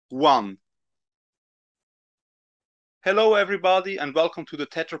One. Hello, everybody, and welcome to the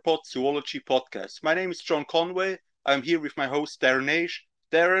Tetrapod Zoology Podcast. My name is John Conway. I'm here with my host, Darren Age.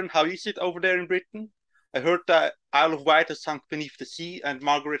 Darren, how is it over there in Britain? I heard that Isle of Wight has sunk beneath the sea and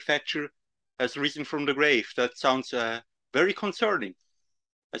Margaret Thatcher has risen from the grave. That sounds very concerning,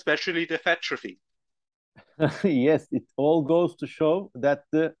 especially the Thatcher thing. Yes, it all goes to show that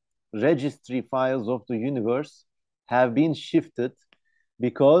the registry files of the universe have been shifted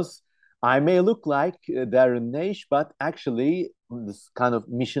because I may look like Darren Naish, but actually, this kind of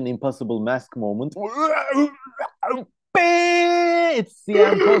Mission Impossible mask moment. It's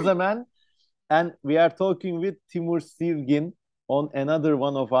Sian Kozeman, and we are talking with Timur Sivgin on another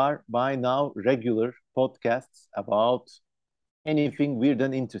one of our by now regular podcasts about anything weird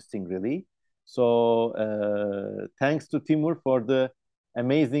and interesting, really. So thanks to Timur for the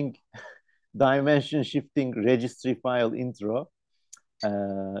amazing dimension shifting registry file intro.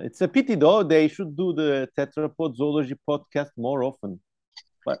 It's a pity though, they should do the Tetrapod Zoology podcast more often.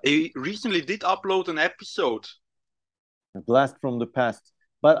 But They recently did upload an episode. a blast from the past.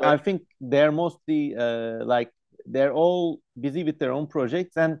 But Where, I think they're mostly they're all busy with their own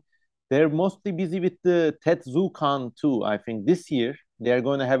projects, and they're mostly busy with the TETZooCon too. I think this year they're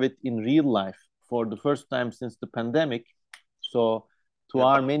going to have it in real life for the first time since the pandemic. So to yeah,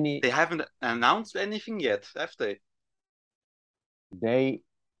 our but many, they haven't announced anything yet, have they? they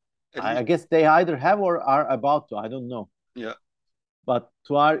At I least, guess they either have or are about to. I don't know. yeah. But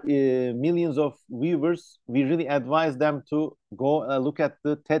to our millions of viewers, we really advise them to go look at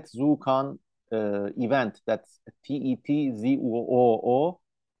the TETZooCon event. That's TETZOOCON.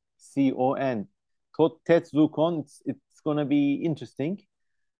 TETZooCon. It's going to be interesting.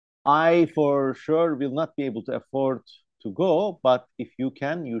 I for sure will not be able to afford to go, but if you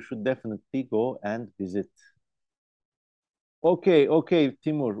can, you should definitely go and visit. Okay,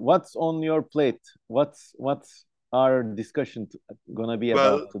 Timur, what's on your plate? What's our discussion gonna be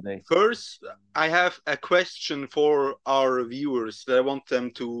Well, about today? first, I have a question for our viewers that I want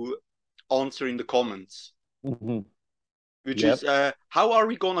them to answer in the comments, Mhm. which is Yep. how are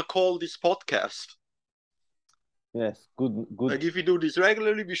we gonna call this podcast? Yes. Good. Like, if we do this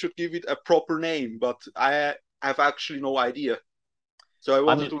regularly, we should give it a proper name, but I have actually no idea. So I I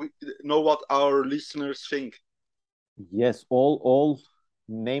wanted mean, to know what our listeners think. yes, all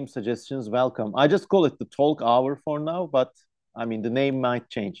name suggestions welcome. I just call it the talk hour for now, but I mean the name might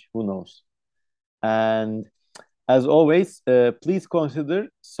change. Who knows? And as always, please consider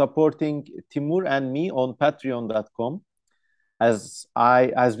supporting Timur and me on patreon.com.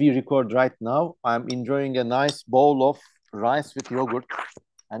 As we record right now, I'm enjoying a nice bowl of rice with yogurt,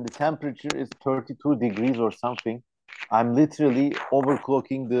 and the temperature is 32 degrees or something. I'm literally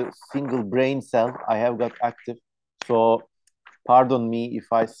overclocking the single brain cell I have got active. So pardon me if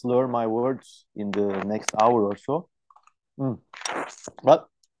I slur my words in the next hour or so. Mm. But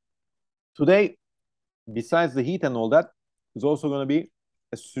today, besides the heat and all that, is also going to be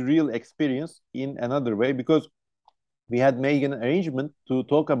a surreal experience in another way because we had made an arrangement to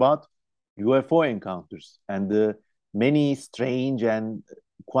talk about UFO encounters and the many strange and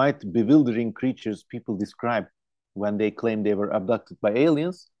quite bewildering creatures people describe when they claim they were abducted by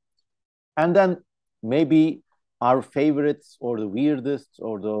aliens. And then maybe our favorites or the weirdest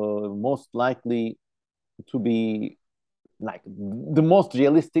or the most likely to be like the most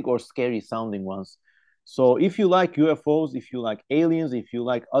realistic or scary sounding ones. So if you like UFOs, if you like aliens, if you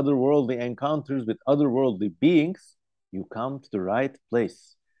like otherworldly encounters with otherworldly beings, you come to the right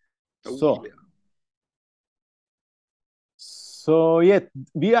place. Oh So, yeah. so yeah,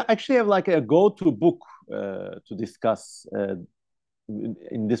 we actually have like a go-to book to discuss in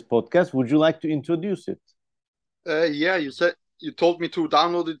this podcast. Would you like to introduce it? Yeah, you told me to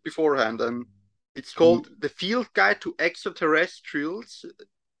download it beforehand, and it's called The Field Guide to Extraterrestrials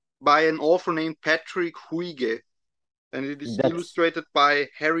by an author named Patrick Huyghe, and it is That's illustrated by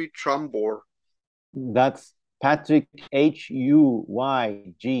Harry Trumbore. that's Patrick Huyghe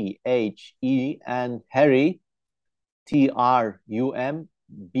and Harry Trumbore.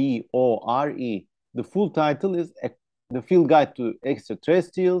 The full title is The Field Guide to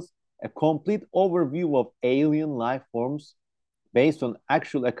Extraterrestrials, a complete overview of alien life forms based on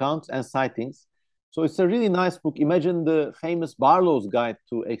actual accounts and sightings. So it's a really nice book. Imagine the famous Barlow's Guide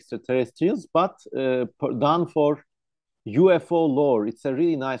to Extraterrestrials, but done for UFO lore. It's a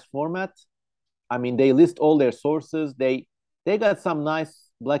really nice format. I mean, they list all their sources. They got some nice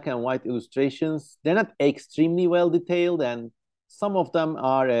black and white illustrations. They're not extremely well detailed, and some of them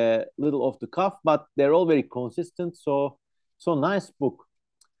are a little off the cuff, but they're all very consistent. So nice book.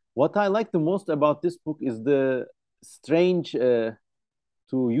 What I like the most about this book is the strange,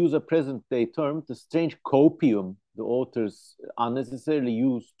 to use a present day term, the strange copium the authors unnecessarily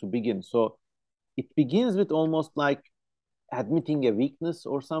use to begin. So it begins with almost like admitting a weakness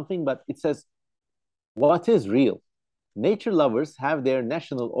or something, but it says, what is real? Nature lovers have their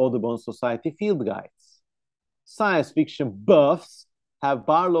National Audubon Society field guides. Science fiction buffs have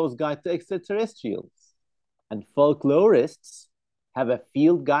Barlow's Guide to Extraterrestrials. And folklorists have a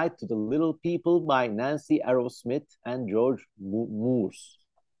field guide to the little people by Nancy Arrowsmith and George Moores.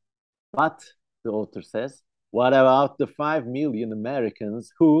 But, the author says, what about the 5 million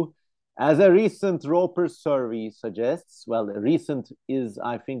Americans who, as a recent Roper survey suggests, well, recent is,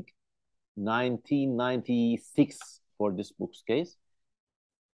 I think, 1996 for this book's case,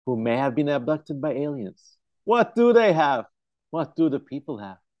 who may have been abducted by aliens? What do they have? What do the people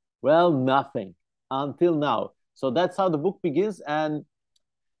have? Well, nothing until now. So that's how the book begins. And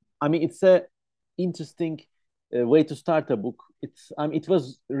I mean, it's a interesting way to start a book. It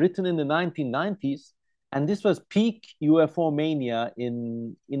was written in the 1990s, and this was peak UFO mania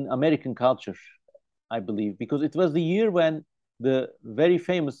in American culture, I believe, because it was the year when the very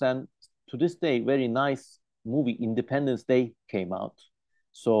famous and to this day very nice movie Independence Day came out.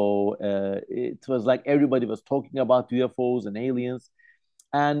 So it was like everybody was talking about UFOs and aliens.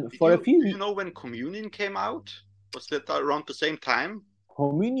 And for a Do few you know when Communion came out? Was that around the same time?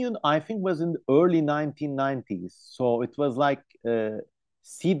 Communion, I think, was in the early 1990s. So it was like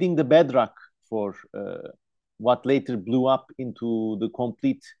seeding the bedrock for what later blew up into the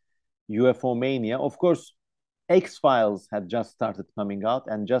complete UFO mania. Of course, X-Files had just started coming out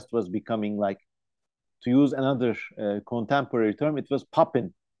and just was becoming like, to use another contemporary term, it was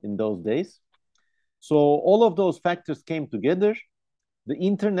popping in those days. So all of those factors came together. The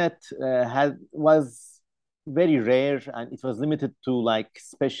internet was very rare, and it was limited to like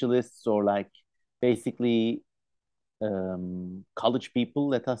specialists or like basically college people,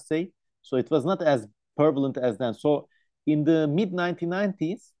 let us say. So it was not as prevalent as then. So in the mid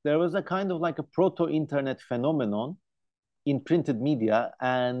 1990s, there was a kind of like a proto-internet phenomenon in printed media,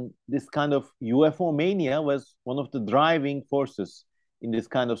 and this kind of UFO mania was one of the driving forces in this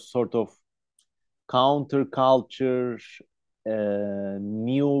kind of sort of counterculture,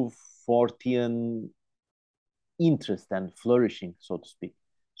 new Fortean interest and flourishing, so to speak.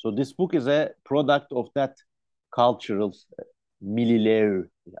 So this book is a product of that cultural milieu.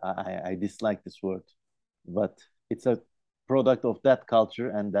 I dislike this word, but it's a product of that culture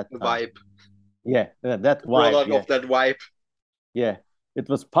and that The time. vibe. Yeah, that The vibe. product Yeah, of that vibe. yeah. It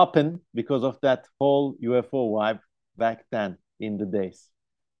was popping because of that whole UFO vibe back then in the days.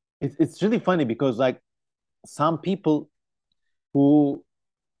 It's really funny because like some people who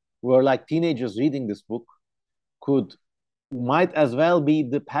were like teenagers reading this book could might as well be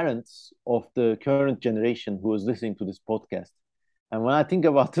the parents of the current generation who is listening to this podcast. And when I think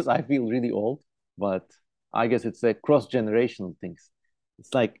about this, I feel really old, but I guess it's a cross-generational things.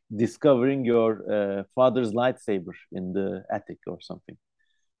 It's like discovering your father's lightsaber in the attic or something.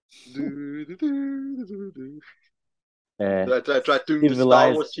 I tried doing the Star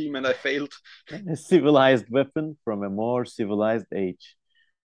Civilized, Wars theme and I failed. civilized weapon from a more civilized age.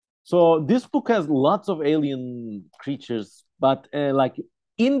 So this book has lots of alien creatures, but like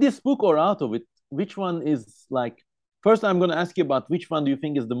in this book or out of it, which one is like? First, I'm going to ask you about which one do you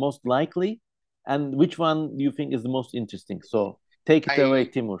think is the most likely, and which one do you think is the most interesting. So take it away, I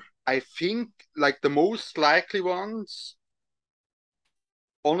Timur. I think like the most likely ones,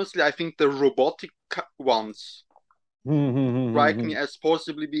 honestly, I think the robotic ones strike me as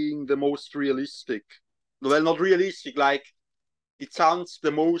possibly being the most realistic. Well, not realistic, like it sounds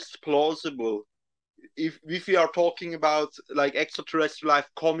the most plausible. If we are talking about like extraterrestrial life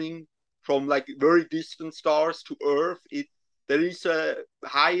coming from like very distant stars to Earth, there is a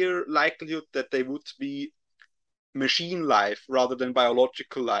higher likelihood that they would be machine life rather than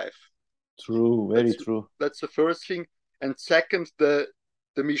biological life. True, very That's true. that's the first thing. And second, the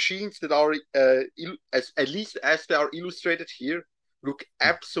machines that are as at least as they are illustrated here look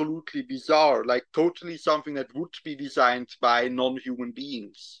absolutely bizarre, like totally something that would be designed by non-human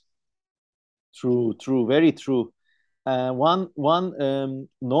beings. True, true, very true. One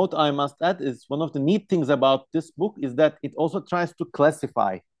note I must add is one of the neat things about this book is that it also tries to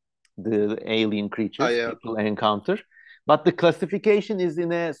classify the alien Oh creatures yeah, people encounter, but the classification is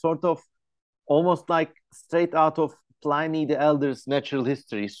in a sort of almost like straight out of Pliny the Elder's natural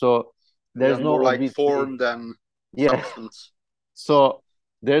history. So yeah, there's more no like obviously, form than yeah. substance. So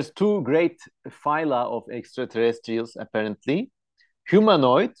there's two great phyla of extraterrestrials apparently: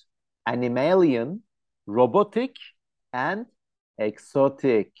 humanoid, animalian, robotic, and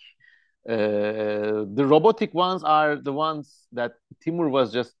exotic. The robotic ones are the ones that Timur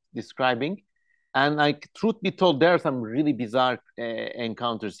was just describing. And like, truth be told, there are some really bizarre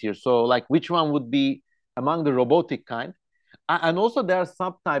encounters here. So, like, which one would be among the robotic kind? And also, there are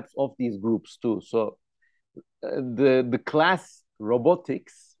subtypes of these groups too. So, the class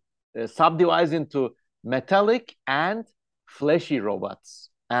robotics subdivides into metallic and fleshy robots.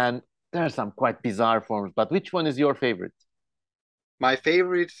 And there are some quite bizarre forms. But which one is your favorite? My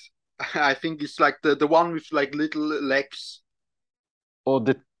favorite, I think, is like the one with like little legs. Or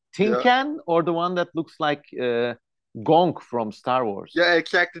the tin Yeah, can, or the one that looks like Gonk from Star Wars? yeah,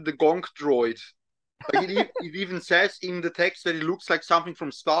 exactly. The Gonk droid. Like it even says in the text that it looks like something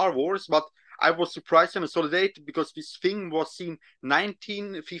from Star Wars, but I was surprised when I saw the date because this thing was seen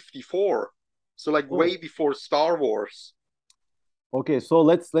 1954, so like Oh, way before Star Wars. okay. So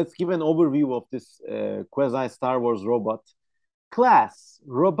let's give an overview of this quasi Star Wars robot. Class: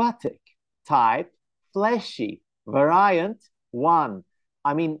 robotic. Type: fleshy. Variant: one.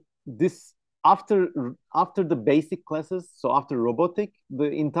 I mean, this after after the basic classes, so after robotic, the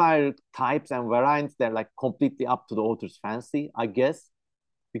entire types and variants, they're like completely up to the author's fancy, I guess,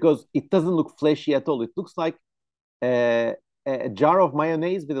 because it doesn't look fleshy at all. It looks like a, a jar of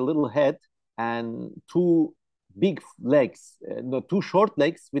mayonnaise with a little head and two big legs, no, two short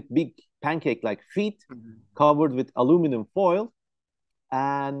legs with big pancake-like feet Mhm. covered with aluminum foil.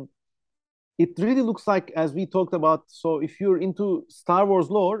 And it really looks like, as we talked about, so if you're into Star Wars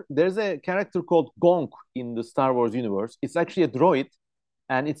lore, there's a character called Gonk in the Star Wars universe. It's actually a droid,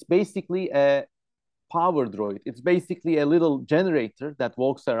 and it's basically a power droid. It's basically a little generator that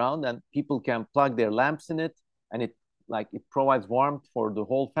walks around and people can plug their lamps in it, and it provides warmth for the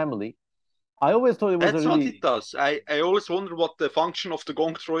whole family. I always thought it was a That's what it really does. I always wondered what the function of the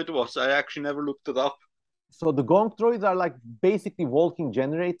Gonk droid was. I actually never looked it up. so the Gonk droids are like basically walking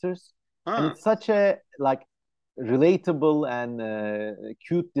generators, and Huh. it's such a like relatable and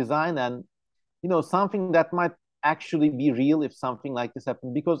cute design, and something that might actually be real if something like this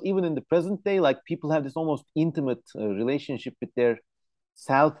happened. Because even in the present day, like people have this almost intimate relationship with their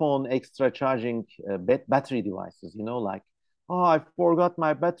cell phone extra charging battery devices. Like, oh, I forgot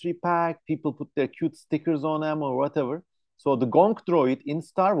my battery pack. People put their cute stickers on them or whatever. So the Gonk droid in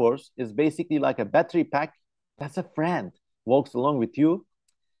Star Wars is basically like a battery pack that's a friend, walks along with you.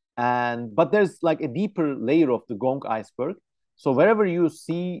 And but there's like a deeper layer of the Gonk iceberg. So wherever you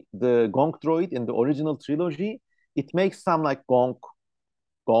see the Gonk droid in the original trilogy, it makes some like gonk,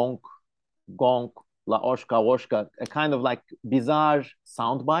 gonk, gonk, la oshka, woshka, a kind of like bizarre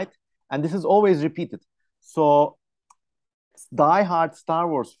sound bite. And this is always repeated. So diehard Star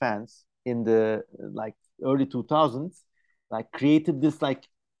Wars fans in the like early 2000s like created this like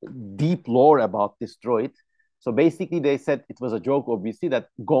deep lore about this droid. So basically they said it was a joke, obviously, that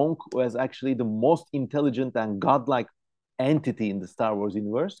Gonk was actually the most intelligent and godlike entity in the Star Wars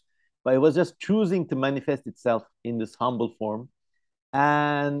universe, but it was just choosing to manifest itself in this humble form.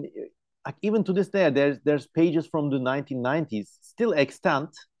 And like even to this day, there's pages from the 1990s still extant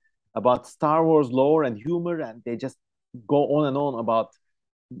about Star Wars lore and humor, and they just go on and on about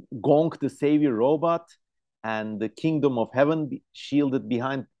Gonk the savior robot and the kingdom of heaven shielded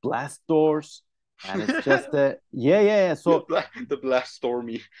behind blast doors. And it's just yeah, yeah, yeah. So The Blast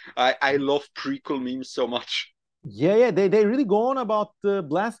Stormy. I love prequel memes so much. yeah, yeah, they really go on about the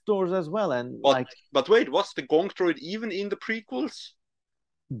blast doors as well. And But like but wait, was the Gonk droid even in the prequels?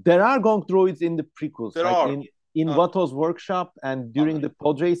 there are Gonk droids in the prequels, There like are. in Uh, Watto's workshop and uh, during the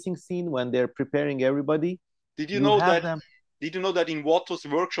pod racing scene when they're preparing everybody, did you you know have that? them. Did you know that in Watto's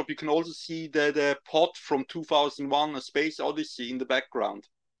workshop you can also see the pod from 2001: A Space Odyssey in the background?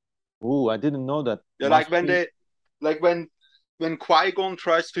 Oh, I didn't know that. Yeah, like Must when be. they, like when Qui-Gon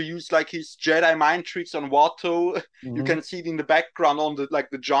tries to use like his Jedi mind tricks on Watto, you Mhm. can see it in the background on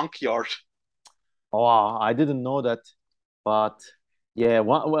the junkyard. Oh, I didn't know that. But yeah,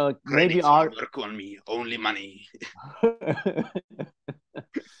 well, maybe Credits won't our work on me, only money.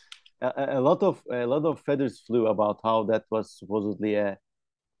 a lot of feathers flew about how that was supposedly a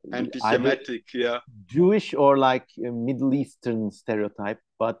either Anti-Semitic, yeah. Jewish or like a Middle Eastern stereotype.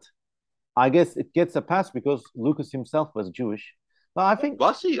 But I guess it gets a pass because Lucas himself was Jewish. But I think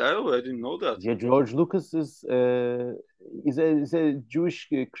Was he? Oh, I didn't know that. yeah, George Lucas is a Jewish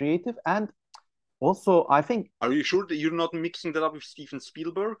creative, and also I think Are you sure that you're not mixing that up with Steven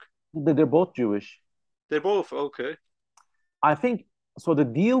Spielberg? that they're both Jewish. They're both okay. I think so. The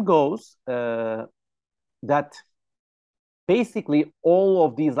deal goes that basically all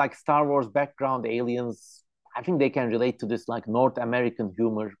of these like Star Wars background aliens, I think they can relate to this like North American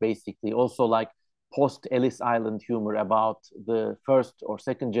humor, basically. Also, like post Ellis Island humor about the first or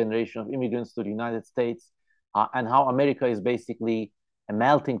second generation of immigrants to the United States, and how America is basically a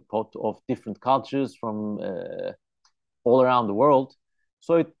melting pot of different cultures from all around the world.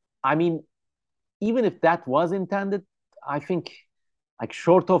 So I mean, even if that was intended, I think like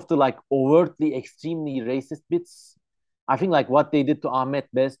short of the like overtly extremely racist bits, I think like what they did to Ahmet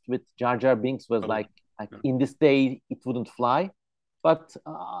Best with Jar Jar Binks was Oh, like yeah. in this day it wouldn't fly. But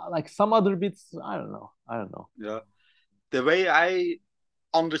like some other bits, I don't know. I don't know. Yeah. The way I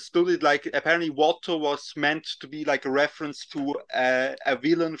understood it, like apparently Watto was meant to be like a reference to a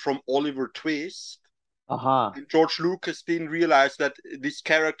villain from Oliver Twist. Aha. And George Lucas didn't realize that this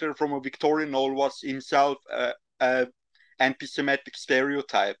character from a Victorian novel was himself a anti-Semitic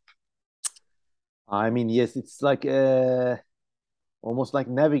stereotype. I mean, yes, it's like almost like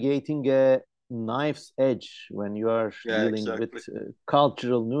navigating a knife's edge when you are Yeah, dealing with exactly.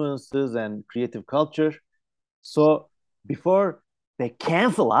 cultural nuances and creative culture. So before they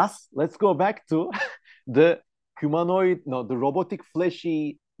cancel us, let's go back to the humanoid, no, the robotic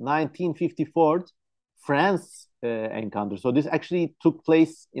fleshy 1954 France encounter. So this actually took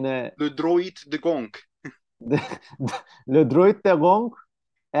place in a Le droid de Gong. the, Le Droit de Gong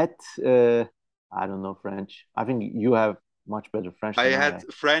at I don't know French. I think you have much better French I than I had have.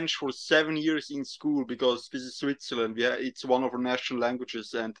 French for 7 years in school because this is Switzerland. Yeah, it's one of our national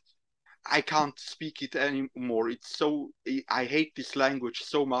languages, and I can't speak it anymore. It's so I hate this language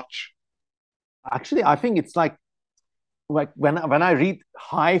so much. Actually, I think it's like when I read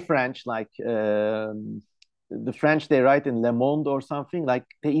high French, like the French they write in Le Monde or something, like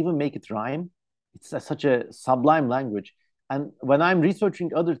they even make it rhyme. It's such a sublime language. And when I'm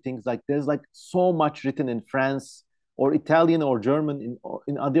researching other things, like there's like so much written in France or Italian or German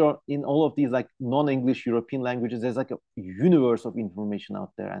in all of these like non-English European languages. There's like a universe of information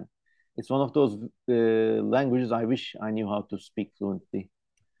out there, and it's one of those languages I wish I knew how to speak fluently.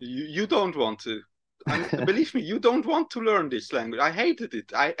 You don't want to. Believe me, you don't want to learn this language. I hated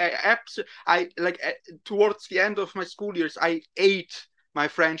it. I like towards the end of my school years, I ate my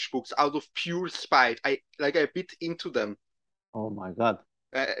French books out of pure spite. I bit into them. Oh my God.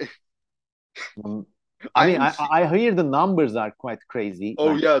 Uh, Um, I I mean, am. I hear the numbers are quite crazy. Oh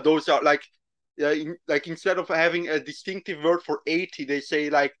Like, yeah, those are like, like instead of having a distinctive word for 80, they say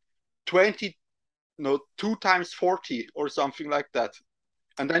like 20, no, 2 times 40 or something like that.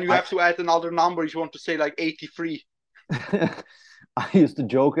 And then you I have to add another number if you want to say like 83. I used to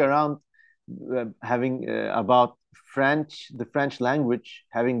joke around having about the French language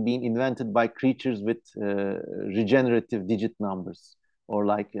having been invented by creatures with regenerative digit numbers, or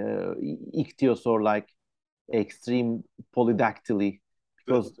like ichthyosaur, or like extreme polydactyly,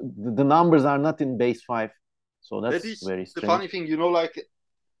 because the numbers are not in base 5. So That that's is very the funny strange. thing, like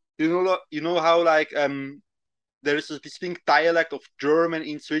you know how like there is a distinct dialect of German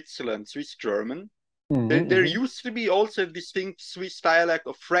in Switzerland, Swiss German. There Hmm. used to be also a distinct Swiss dialect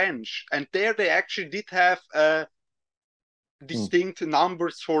of French, and there they actually did have distinct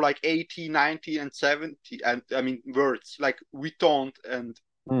numbers for like 80, 90, and 70, and I mean words like huitante and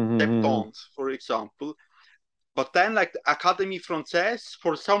Hmm. septante, for example. But then like the Académie Française,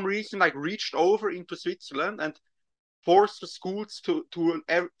 for some reason, like reached over into Switzerland and forced the schools to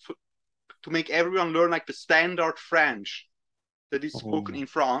make everyone learn like the standard French that is spoken Oh, in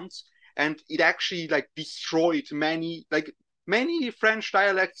France, and it actually like destroyed many French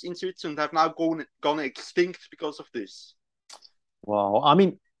dialects in Switzerland have now gone extinct because of this. wow. I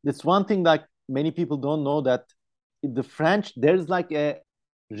mean, that's one thing that many people don't know, that the French, there's like a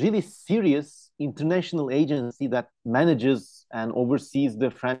really serious international agency that manages and oversees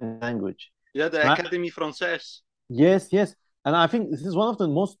the French language. Yeah, the And Académie Française. yes, yes. And I think this is one of the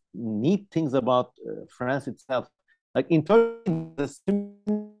most neat things about France itself. Like in Turkey, the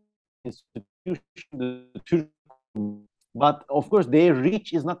institution, the Turk, but of course their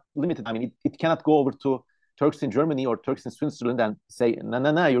reach is not limited. I mean, it cannot go over to Turks in Germany or Turks in Switzerland and say, no,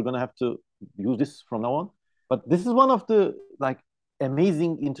 no, no, you're going to have to use this from now on. But this is one of the like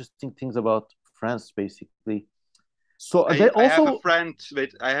amazing, interesting things about France, basically. So they I have a also, friend.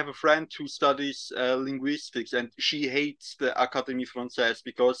 Wait, I have a friend who studies linguistics, and she hates the Académie Française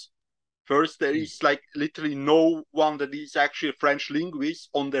because first there is like literally no one that is actually a French linguist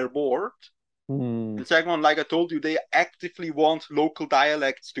on their board, hmm, and second one, like I told you, they actively want local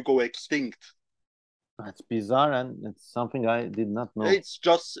dialects to go extinct. that's bizarre, and it's something I did not know. It's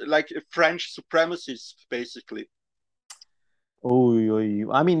just like a French supremacist, basically. Oh,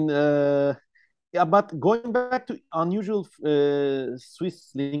 I mean, Yeah, but going back to unusual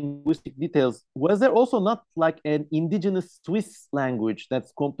Swiss linguistic details, was there also not like an indigenous Swiss language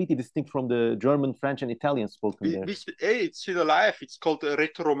that's completely distinct from the German, French, and Italian spoken there? It's still alive. It's called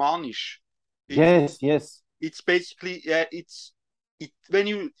Rätoromanisch. It Yes, yes. it's basically it when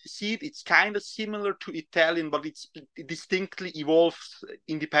you see it, it's kind of similar to Italian, but it distinctly evolves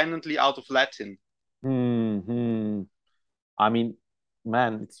independently out of Latin. Hmm. I mean,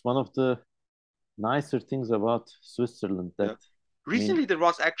 man, it's one of the nicer things about Switzerland that, Yeah. I mean, Recently, there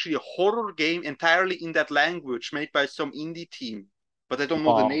was actually a horror game entirely in that language made by some indie team, but I don't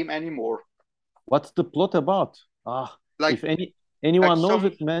know the wow, name anymore. what's the plot about? Ah, Like if like anyone knows some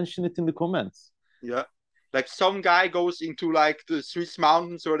it, mention it in the comments. yeah, like some guy goes into like the Swiss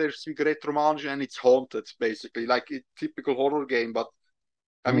mountains where there's Great Romanche and it's haunted basically, like a typical horror game. But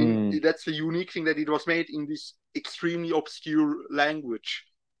I mean, Hmm. that's the unique thing that it was made in this extremely obscure language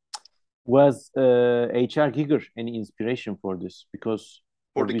Was HR Giger any inspiration for this? Because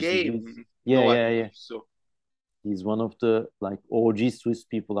for the obviously he's, game. yeah, No, I yeah, don't yeah. believe so. He's one of the like OG Swiss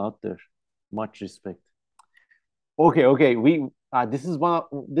people out there. Much respect. Okay, okay. We this is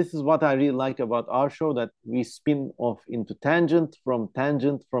what I really like about our show, that we spin off into tangent from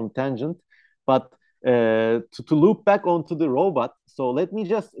tangent. But to loop back onto the robot, so let me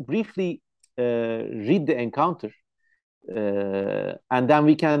just briefly read the encounter, and then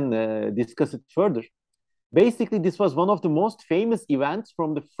we can discuss it further. Basically, this was one of the most famous events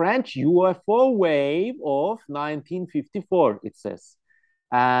from the French UFO wave of 1954, it says.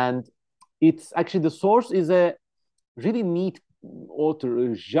 And it's actually, the source is a really neat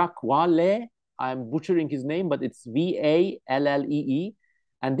author, Jacques Vallée. I'm butchering his name, but it's Vallee.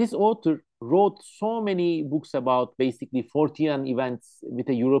 And this author wrote so many books about basically 14 events with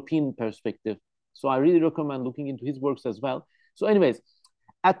a European perspective. So I really recommend looking into his works as well. So, anyways,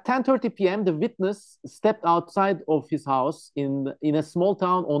 at 10:30 p.m., the witness stepped outside of his house in a small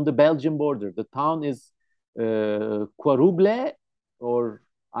town on the Belgian border. The town is Quarouble, or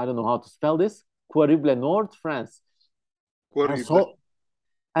I don't know how to spell this, Quarouble, North France. And Horrible, so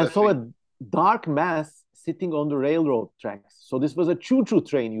and I saw think. a dark mass sitting on the railroad tracks. So this was a choo-choo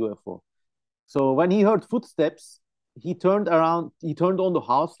train UFO. So when he heard footsteps, he turned on the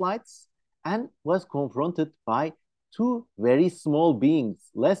house lights and was confronted by two very small beings,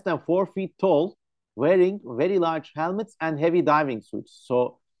 less than 4 feet tall, wearing very large helmets and heavy diving suits.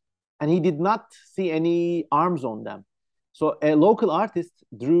 So, and he did not see any arms on them. So a local artist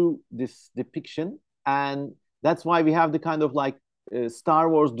drew this depiction, and that's why we have the kind of like Star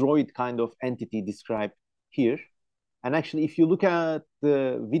Wars droid kind of entity described here. And actually, if you look at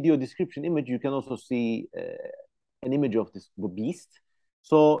the video description image, you can also see an image of this beast.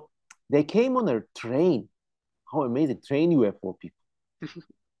 So they came on a train. How amazing! Train UFO people.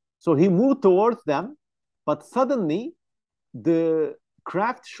 So he moved towards them, but suddenly the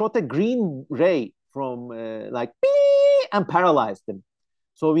craft shot a green ray from like and paralyzed them.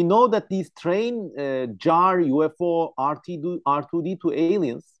 So we know that these train jar UFO R2D2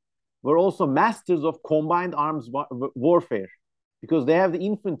 aliens were also masters of combined arms warfare, because they have the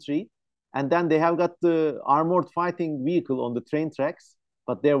infantry and then they have got the armored fighting vehicle on the train tracks,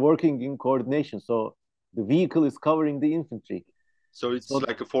 but they're working in coordination. So the vehicle is covering the infantry. So it's So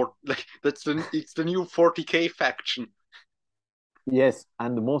like a four like it's the new 40K faction, yes,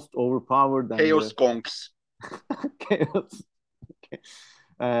 and the most overpowered and Chaos the Gonks. chaos.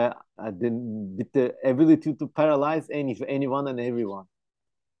 With the ability to paralyze anyone and everyone.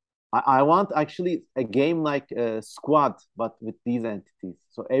 I want actually a game like Squad, but with these entities.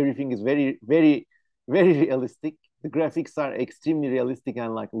 So everything is very, very, very realistic. The graphics are extremely realistic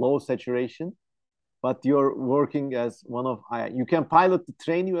and like low saturation. But you're working as one of you can pilot the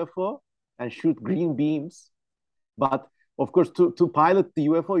train UFO and shoot green beams. But of course, to pilot the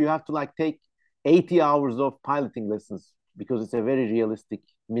UFO, you have to like take 80 hours of piloting lessons, because it's a very realistic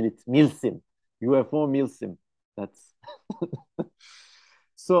milsim, UFO milsim. That's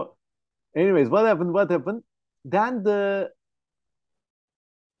so. Anyways, what happened? What happened? Then the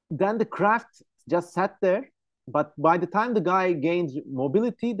then the craft just sat there. But by the time the guy gained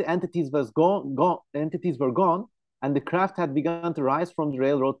mobility, the entities were gone, and the craft had begun to rise from the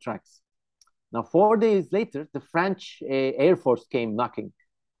railroad tracks. Now, 4 days later, the French Air Force came knocking,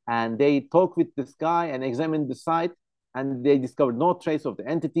 and they talked with this guy and examined the site, and they discovered no trace of the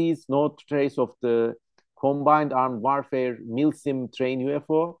entities, no trace of the combined armed warfare milsim train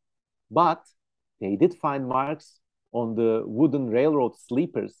UFO, but they did find marks on the wooden railroad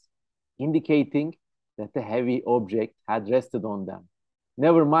sleepers, indicating that the heavy object had rested on them.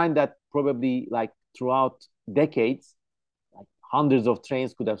 Never mind that probably like throughout decades, like hundreds of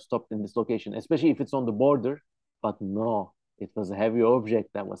trains could have stopped in this location, especially if it's on the border. But no, it was a heavy object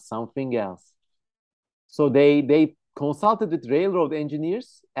that was something else. So they consulted with railroad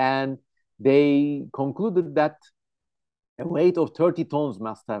engineers, and they concluded that a weight of 30 tons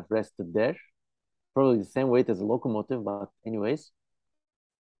must have rested there, probably the same weight as a locomotive, but anyways.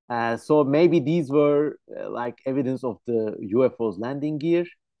 So maybe these were like evidence of the UFO's landing gear,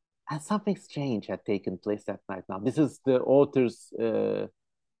 and something strange had taken place that night. Now, this is the author's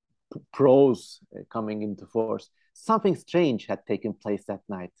prose coming into force. Something strange had taken place that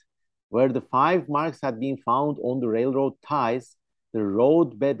night. Where the 5 marks had been found on the railroad ties, the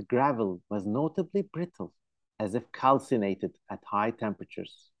roadbed gravel was notably brittle, as if calcinated at high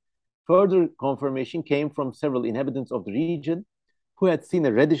temperatures. Further confirmation came from several inhabitants of the region who had seen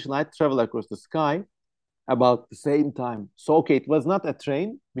a reddish light travel across the sky about the same time. So, okay, it was not a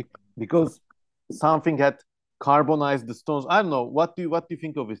train because something had carbonized the stones. I don't know. What do you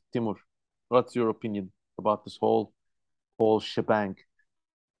think of it, Timur? What's your opinion about this whole shebang?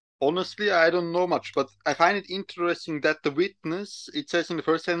 Honestly, I don't know much, but I find it interesting that the witness, it says in the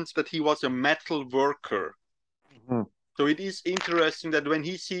first sentence that he was a metal worker. Mm-hmm. So it is interesting that when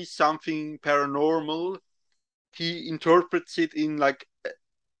he sees something paranormal, he interprets it in like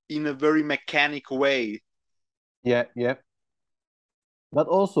in a very mechanic way. Yeah, yeah. But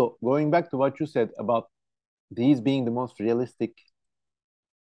also going back to what you said about these being the most realistic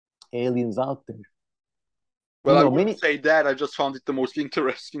aliens out there. Well, I wouldn't Many. say that. I just found it the most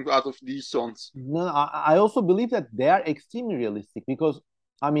interesting out of these songs. No, I also believe that they are extremely realistic because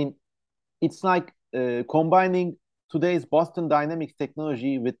I mean it's like combining today's Boston Dynamics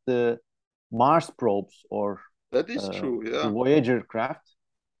technology with the Mars probes or That is true, the yeah. Voyager craft,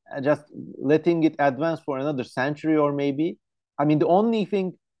 just letting it advance for another century or maybe. I mean, the only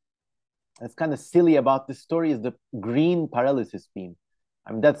thing that's kind of silly about this story is the green paralysis beam.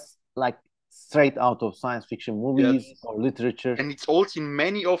 I mean, that's like straight out of science fiction movies Yes. or literature. And it's also in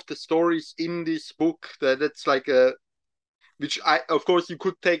many of the stories in this book that it's like a, which I, of course, you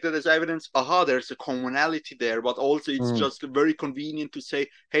could take that as evidence. Aha, there's a commonality there, but also it's Mm. just very convenient to say,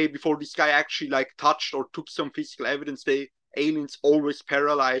 hey, before this guy actually like touched or took some physical evidence, they aliens always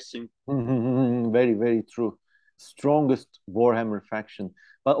paralyzing. Very, very true. Strongest Warhammer faction.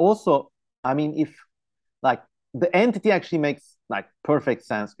 But also, I mean, if like the entity actually makes like perfect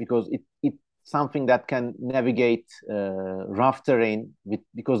sense because it's something that can navigate rough terrain with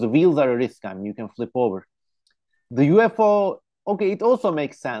because the wheels are a risk. I mean, you can flip over. The UFO, okay, it also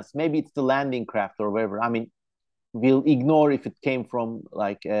makes sense. Maybe it's the landing craft or whatever. I mean, we'll ignore if it came from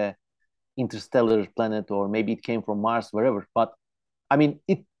like a interstellar planet or maybe it came from Mars, wherever. But I mean,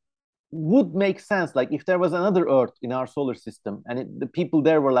 it would make sense like if there was another Earth in our solar system and the people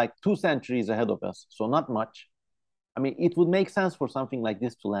there were like 2 centuries ahead of us, so not much. I mean, it would make sense for something like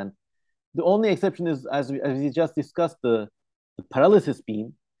this to land. The only exception is, as we just discussed, the paralysis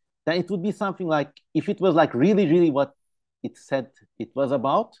beam. Then it would be something like if it was like really, really what it said it was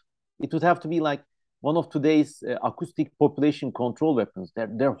about, it would have to be like one of today's acoustic population control weapons.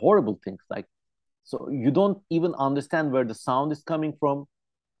 They're horrible things. Like so, you don't even understand where the sound is coming from.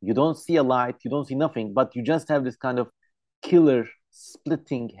 You don't see a light. You don't see nothing, but you just have this kind of killer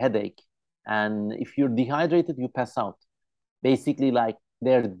splitting headache. And if you're dehydrated, you pass out basically like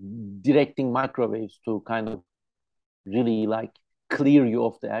they're directing microwaves to kind of really like clear you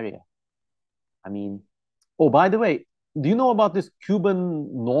of the area. I mean, oh, by the way, do you know about this Cuban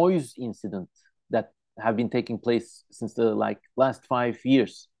noise incident that have been taking place since the like last 5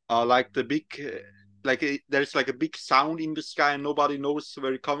 years? Like the big, there's like a big sound in the sky and nobody knows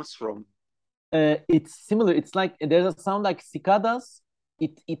where it comes from. It's similar. It's like there's a sound like cicadas.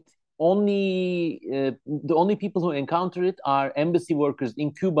 It only the only people who encounter it are embassy workers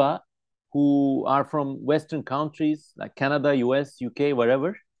in Cuba who are from Western countries like Canada, US, UK,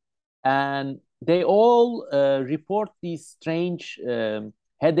 wherever, and they all report these strange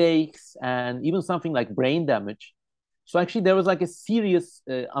headaches and even something like brain damage. So actually, there was like a serious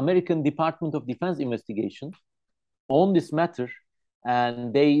American Department of Defense investigation on this matter,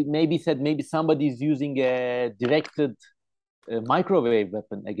 and they maybe said maybe somebody's using a directed microwave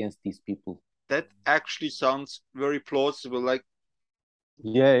weapon against these people. That actually sounds very plausible. Like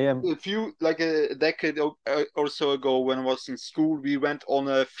Yeah, yeah. a few, like a decade or so ago, when I was in school, we went on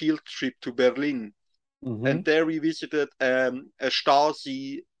a field trip to Berlin, and Mm-hmm. there we visited a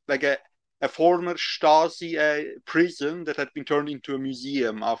Stasi, like a former Stasi prison that had been turned into a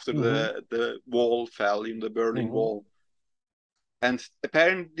museum after Mm-hmm. the wall fell in the Berlin Mm-hmm. Wall. And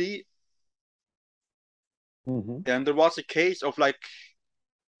apparently, Mm-hmm. and there was a case of like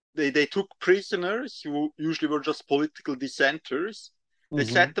they took prisoners who usually were just political dissenters. They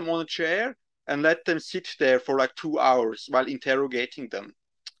Hmm. sat them on a chair and let them sit there for like 2 hours while interrogating them.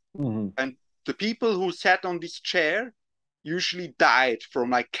 Hmm. And the people who sat on this chair usually died from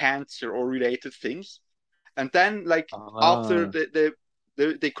like cancer or related things. And then like after Ah.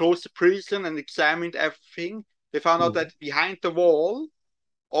 they closed the prison and examined everything, they found out Mhm. that behind the wall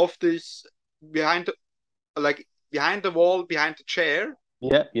of this behind like behind the wall behind the chair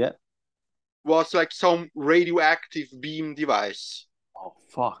Yeah, yeah. was like some radioactive beam device Oh,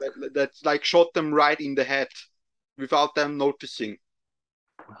 fuck. that like shot them right in the head without them noticing.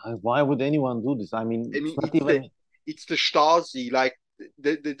 Why would anyone do this? I mean, I it's mean, not even. it's the Stasi, like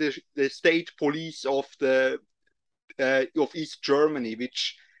the state police of East Germany,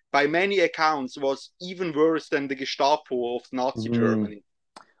 which by many accounts was even worse than the Gestapo of Nazi Mm. Germany.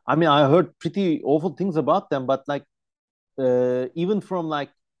 I mean, I heard pretty awful things about them, but like, even from like,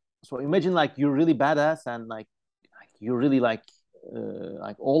 so imagine like you're really badass and like you're really like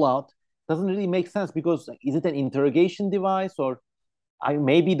all out. Doesn't really make sense because like, is it an interrogation device or I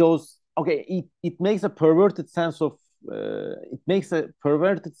maybe those okay it makes a perverted sense of it makes a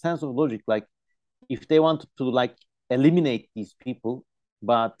perverted sense of logic like if they wanted to like eliminate these people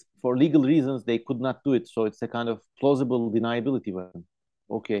but for legal reasons they could not do it so it's a kind of plausible deniability weapon.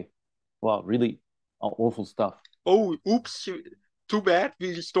 Okay, wow, really awful stuff. Oh, oops! Too bad.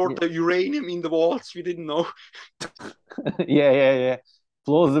 We stored Yeah. the uranium in the walls. We didn't know. Yeah, yeah, yeah,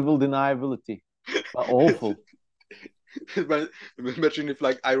 plausible deniability but awful. But imagine if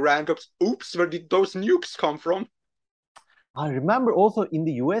like Iran goes, oops, where did those nukes come from? I remember also in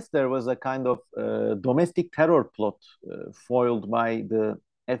the US there was a kind of domestic terror plot foiled by the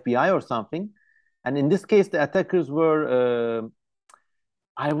FBI or something. And in this case, the attackers were,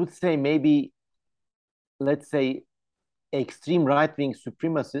 I would say, maybe, let's say, extreme right wing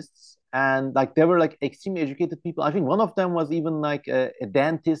supremacists. And like they were like extremely educated people. I think one of them was even like a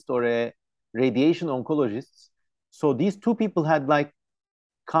dentist or a radiation oncologist. So these two people had like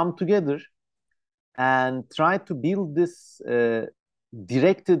come together and try to build this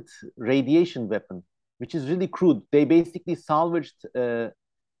directed radiation weapon, which is really crude. They basically salvaged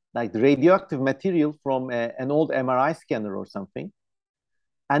like the radioactive material from an old MRI scanner or something,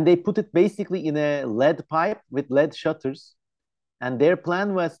 and they put it basically in a lead pipe with lead shutters. And their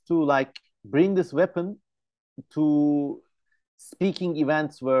plan was to like bring this weapon to speaking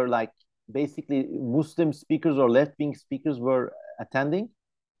events where like basically Muslim speakers or left wing speakers were attending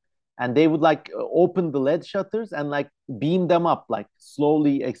and they would like open the lead shutters and like beam them up, like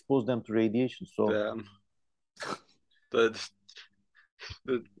slowly expose them to radiation. So The,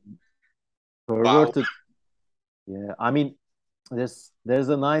 the, the wow. perverted. Yeah, I mean, there's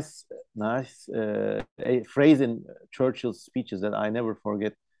a nice a phrase in Churchill's speeches that I never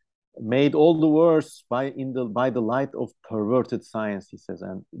forget. Made all the worse by the light of perverted science, he says,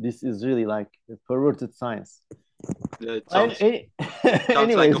 and this is really like a perverted science. It I,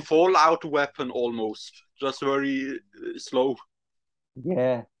 sounds like a anyways, fallout weapon almost, just very slow.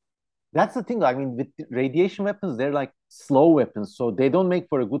 yeah, that's the thing. I mean, with radiation weapons, they're like slow weapons, so they don't make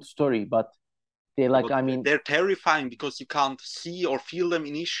for a good story. But they like, But I mean, they're terrifying because you can't see or feel them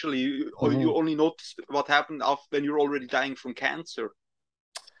initially, or you mhm. only notice what happened after when you're already dying from cancer.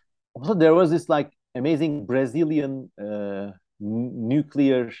 Also there was this like amazing Brazilian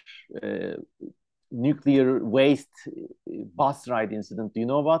nuclear uh, nuclear waste bus ride incident. Do you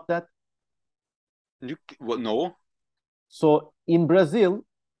know about that? What? No. So in Brazil,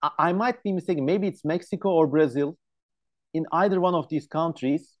 I might be mistaken. Maybe it's Mexico or Brazil. In either one of these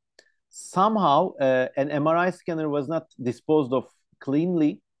countries, somehow an MRI scanner was not disposed of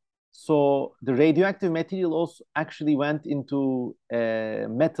cleanly. So the radioactive material also actually went into a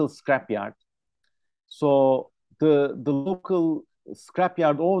metal scrapyard. So the local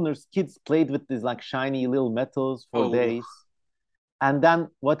scrapyard owners' kids played with these like shiny little metals for Oh, days. And then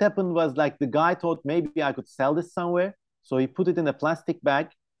what happened was like the guy thought maybe I could sell this somewhere. So he put it in a plastic bag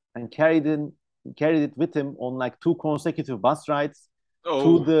and carried it with him on like two consecutive bus rides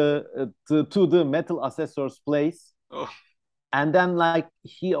oh, to the metal assessor's place. oh. And then like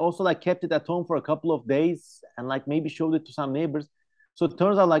he also like kept it at home for a couple of days and like maybe showed it to some neighbors. So it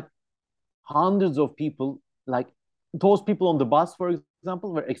turns out like hundreds of people, like those people on the bus, for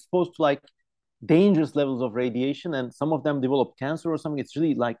example, were exposed to like dangerous levels of radiation, and some of them developed cancer or something. It's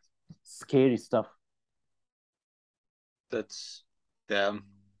really like scary stuff. That's damn.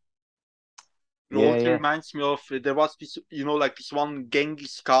 It Yeah, also yeah. reminds me of there was this, like this one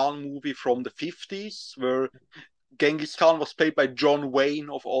Genghis Khan movie from the 50s where Genghis Khan was played by John Wayne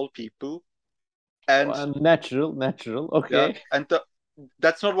of all people. And Natural, natural. yeah, Okay. and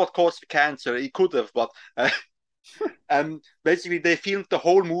that's not what caused the cancer. It could have, but basically they filmed the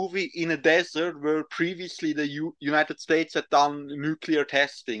whole movie in a desert where previously the United States had done nuclear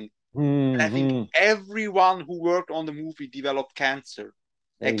testing. And I think Hmm. everyone who worked on the movie developed cancer,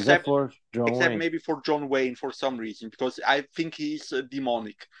 Except except for John except Wayne. maybe for John Wayne for some reason, because I think he's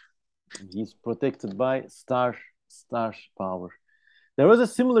demonic. He's protected by star power. There was a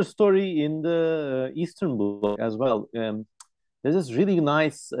similar story in the Eastern Bloc as well. There's this really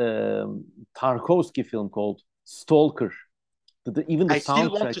nice Tarkovsky film called Stalker. Even the I still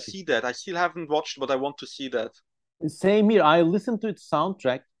want soundtrack. to see that. I still haven't watched, but I want to see that. Same here. I listened to its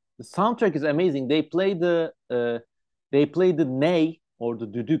soundtrack. The soundtrack is amazing. They play the ney or the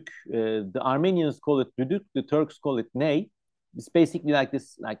düdük. The Armenians call it düdük. The Turks call it ney. It's basically like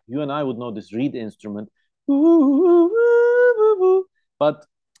this, like you and I would know this reed instrument. But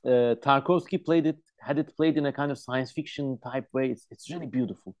Tarkovsky had it played in a kind of science fiction type way. It's really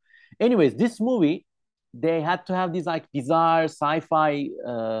beautiful. Anyways, this movie, they had to have these like bizarre sci-fi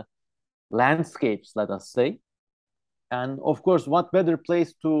landscapes, let us say. And of course, what better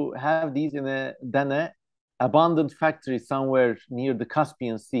place to have these in a than a abandoned factory somewhere near the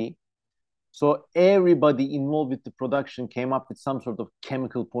Caspian Sea. So everybody involved with the production came up with some sort of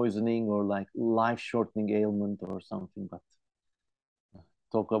chemical poisoning or like life-shortening ailment or something. But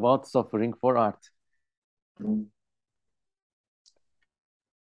talk about suffering for art.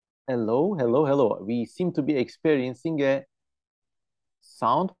 Hello, hello, hello. We seem to be experiencing a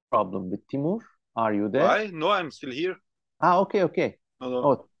sound problem with Timur. Are you there? Why? No, I'm still here. Ah, okay, okay. No, no.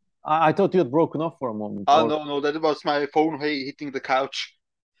 Oh, I thought you had broken off for a moment. Ah, Or no, no, that was my phone hitting the couch.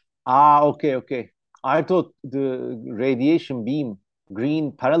 okay, okay. I thought the radiation beam,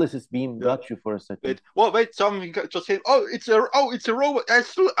 green paralysis beam, Yeah. got you for a second. Wait, well, wait, something just came. It's a robot. There's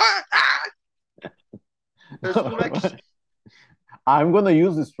full X. I'm gonna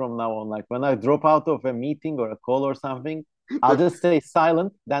use this from now on. Like when I drop out of a meeting or a call or something, I'll The, just stay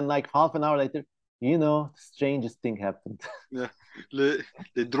silent. Then, like half an hour later, the strangest thing happened. yeah, the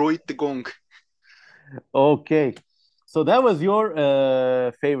droid, the gong. Okay. So that was your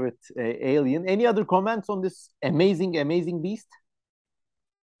favorite alien. Any other comments on this amazing, amazing beast?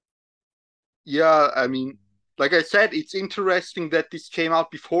 Yeah, I mean, like I said, it's interesting that this came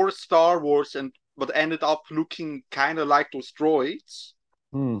out before Star Wars and but ended up looking kind of like those droids.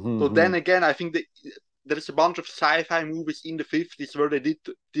 So Mm-hmm. then again, I think that there's a bunch of sci-fi movies in the 50s where they did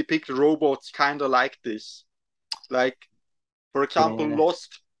depict robots kind of like this. Like, for example, Yeah.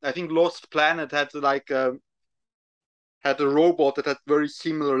 Lost. I think Lost Planet had a robot that had very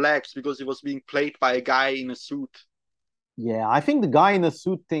similar legs because it was being played by a guy in a suit. Yeah, I think the guy in a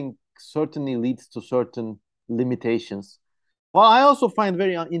suit thing certainly leads to certain limitations. What I also find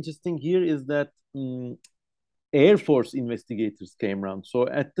very interesting here is that Air Force investigators came around. So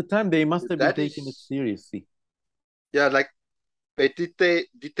at the time, they must have been That taking it is, seriously. yeah, like, but did the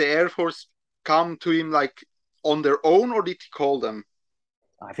Air Force come to him like on their own, or did he call them?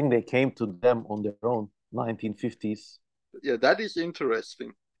 I think they came to them on their own, 1950s. Yeah, that is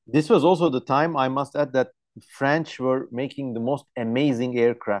interesting. This was also the time, I must add, that the French were making the most amazing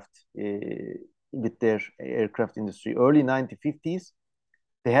aircraft with their aircraft industry. Early 1950s,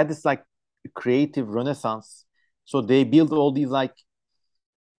 they had this like creative renaissance. So they built all these like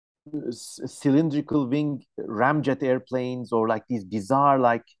cylindrical wing ramjet airplanes or like these bizarre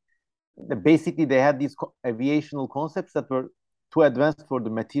like basically they had these aviational concepts that were too advanced for the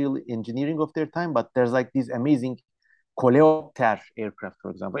material engineering of their time, but there's like these amazing coleopter aircraft,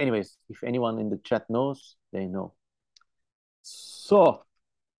 for example. Anyways, if anyone in the chat knows, they know. So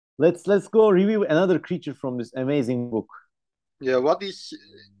let's go review another creature from this amazing book. Yeah, what is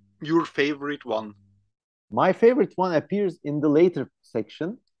your favorite one? My favorite one appears in the later section,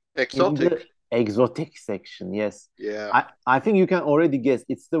 in the Exotic. exotic section. Yes, Yeah. I think you can already guess.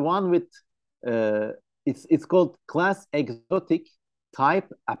 It's the one with it's called class exotic type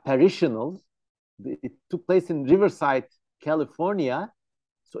apparitional. It took place in Riverside, California.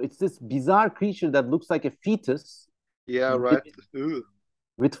 So it's this bizarre creature that looks like a fetus Yeah, with, right. Ugh.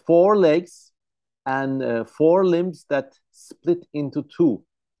 with four legs and four limbs that split into two.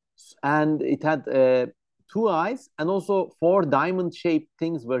 And it had two eyes and also four diamond shaped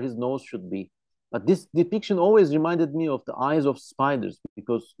things where his nose should be. But this depiction always reminded me of the eyes of spiders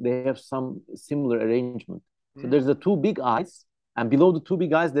because they have some similar arrangement. So Mm. there's the two big eyes, and below the two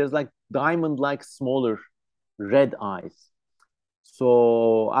big eyes, there's like diamond like smaller red eyes.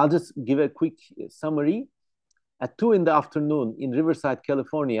 So I'll just give a quick summary. At 2 in the afternoon in Riverside,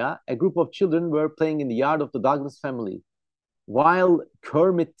 California, a group of children were playing in the yard of the Douglas family. while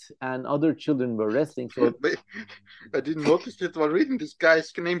Kermit and other children were wrestling. So But I didn't notice it while reading. This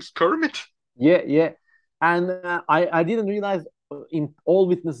guy's name's Kermit. yeah, yeah. And I didn't realize in all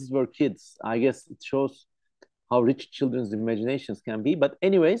witnesses were kids. I guess it shows how rich children's imaginations can be. But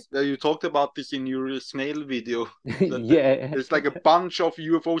anyways, Yeah, you talked about this in your snail video. That yeah, there's like a bunch of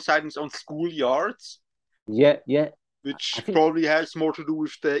UFO sightings on schoolyards, yeah, yeah. I which think probably has more to do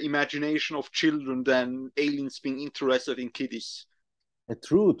with the imagination of children than aliens being interested in kiddies.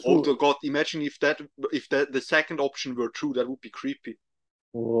 true, Although, true. God, imagine if that the second option were true, that would be creepy.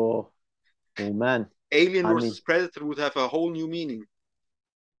 Oh, oh man. Alien I mean, versus Predator would have a whole new meaning.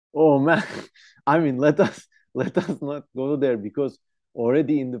 oh man. I mean, let us not go there because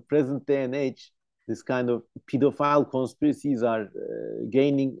already in the present day and age, this kind of pedophile conspiracies are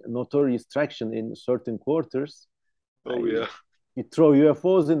gaining notorious traction in certain quarters. Oh yeah. You throw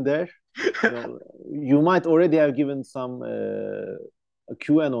UFOs in there, you might already have given some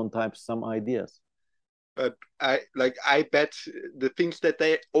QAnon types some ideas. But I bet the things that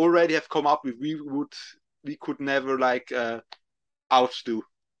they already have come up with, we could never outdo.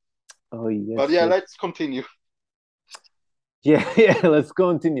 Oh But yes, yeah, yes. let's continue. Yeah, yeah. Let's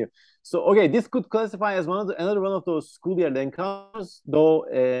continue. So, okay, this could classify as another one of those schoolyard encounters, though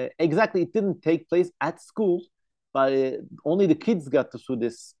exactly it didn't take place at school, but only the kids got to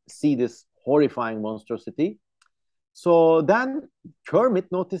see this horrifying monstrosity. So then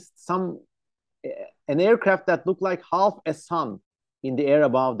Kermit noticed an aircraft that looked like half a sun in the air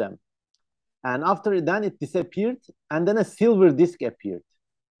above them. And after then it disappeared, and then a silver disc appeared.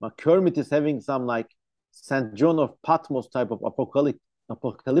 Now Kermit is having some like St. John of Patmos type of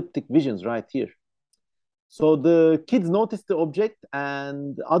apocalyptic visions right here. So the kids notice the object,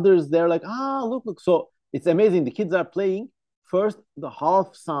 and others they're like, look, look. So it's amazing. The kids are playing. First, the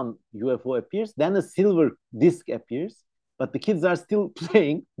half sun UFO appears, then a silver disc appears, but the kids are still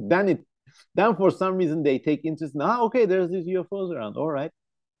playing. Then for some reason they take interest. Now, okay, there's these UFOs around. All right.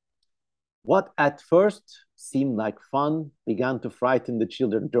 What at first seemed like fun began to frighten the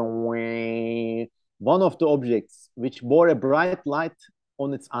children. One of the objects, which bore a bright light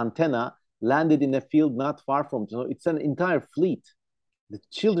on its antenna, landed in a field not far from it. So it's an entire fleet. The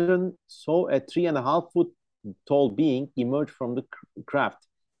children saw a 3.5 foot tall being emerge from the craft.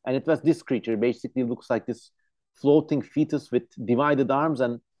 And it was this creature, basically looks like this floating fetus with divided arms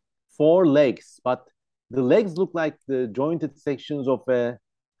and four legs. But the legs look like the jointed sections of a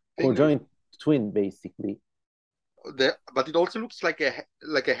Finger. conjoined twin, basically. But it also looks like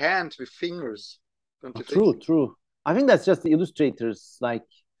a hand with fingers, don't you think? True, true. I think that's just the illustrators like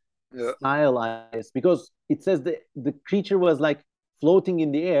Yeah. style, I guess, because it says the creature was like floating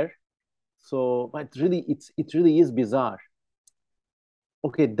in the air. So, but really, it really is bizarre.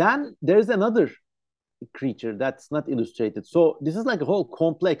 Okay, then there's another creature that's not illustrated. So this is like a whole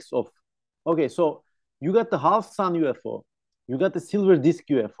complex of. Okay, so you got the half sun UFO, you got the silver disc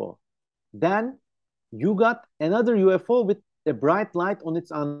UFO, then you got another UFO with a bright light on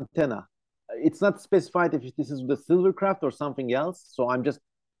its antenna. It's not specified if this is the silver craft or something else. So I'm just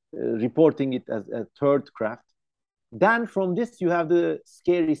reporting it as a third craft. Then from this, you have the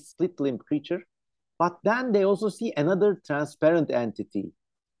scary split limb creature. But then they also see another transparent entity.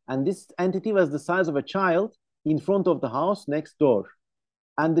 And this entity was the size of a child in front of the house next door.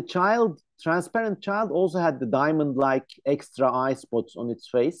 And the transparent child, also had the diamond like extra eye spots on its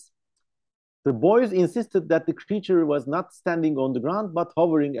face. The boys insisted that the creature was not standing on the ground but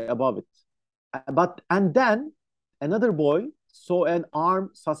hovering above it. And then another boy saw an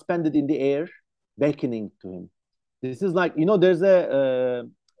arm suspended in the air, beckoning to him. This is like there's a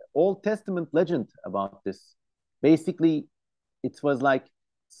Old Testament legend about this. Basically, it was like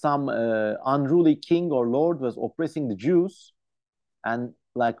some unruly king or lord was oppressing the Jews, and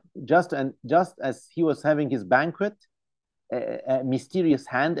like just as he was having his banquet, a mysterious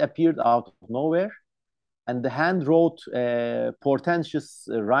hand appeared out of nowhere, and the hand wrote portentous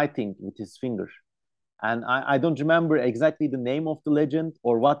writing with his finger. And I don't remember exactly the name of the legend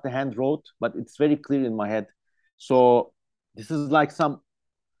or what the hand wrote, but it's very clear in my head. So this is like some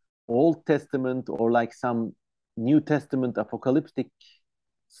Old Testament or like some New Testament apocalyptic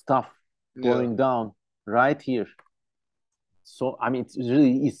stuff Yeah. going down right here. So I mean, it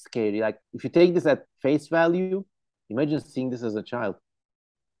really is scary. Like if you take this at face value, imagine seeing this as a child.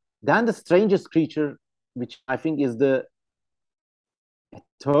 Then the strangest creature, which I think is the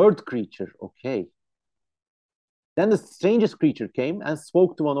third creature. Okay. Then the strangest creature came and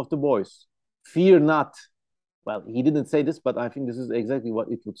spoke to one of the boys. Fear not. Well, he didn't say this, but I think this is exactly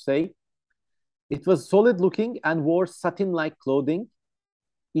what it would say. It was solid looking and wore satin like clothing.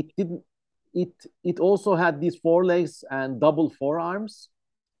 It didn't. it it also had these forelegs and double forearms,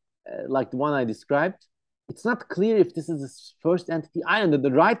 like the one I described. It's not clear if this is the first entity. I don't know.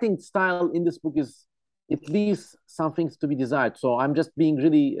 The writing style in this book is, it leaves some things to be desired. So I'm just being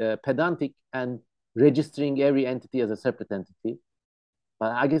really pedantic and registering every entity as a separate entity.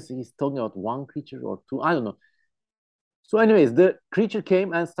 But I guess he's talking about one creature or two. I don't know. So, anyways, the creature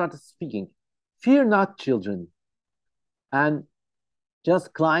came and started speaking. Fear not, children, and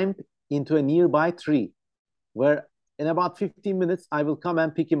just climbed into a nearby tree where in about 15 minutes I will come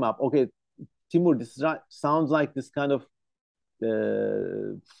and pick him up. Okay, Timur, this sounds like this kind of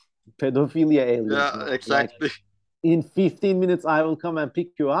uh, pedophilia aliens, Yeah, like exactly. in 15 minutes I will come and pick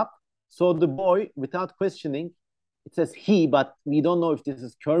you up. So the boy, without questioning, it says he, but we don't know if this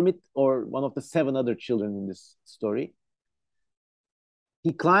is Kermit or one of the seven other children in this story.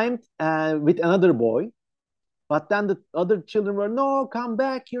 He climbed with another boy, but then the other children were, no, come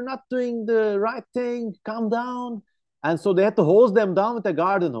back, you're not doing the right thing, calm down. And so they had to hose them down with a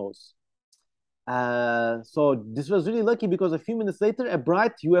garden hose. So this was really lucky because a few minutes later, a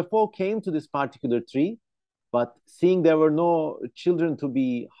bright UFO came to this particular tree, but seeing there were no children to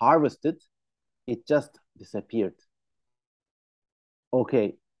be harvested, it just disappeared.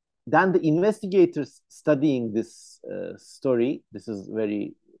 Okay. Then the investigators studying this story, this is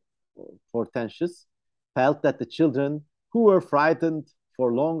very portentous, felt that the children who were frightened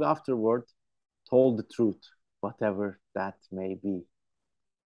for long afterward told the truth, whatever that may be.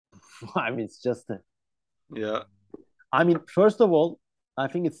 I mean, it's just a, Yeah. I mean, first of all, I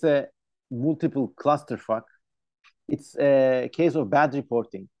think it's a multiple clusterfuck. It's a case of bad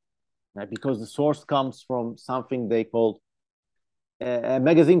reporting, right? Because the source comes from something they called a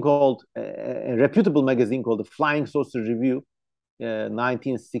magazine called a reputable magazine called the Flying Saucer Review,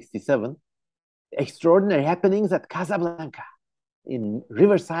 1967. Extraordinary happenings at Casablanca in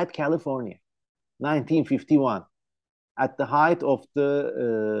Riverside, California, 1951, at the height of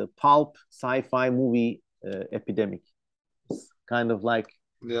the pulp sci-fi movie epidemic. It's kind of like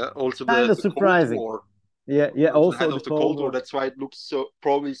Yeah. Also kind of the Cold surprising. War. Yeah, yeah. It was the Also head the of the Cold Cold War. War. That's why it looks so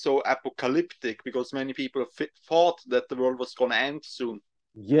probably so apocalyptic because many people thought that the world was gonna end soon.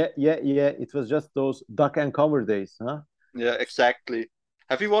 Yeah, yeah, yeah. It was just those duck and cover days, huh? Yeah, exactly.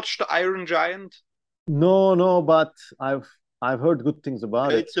 Have you watched The Iron Giant? No, no, but I've heard good things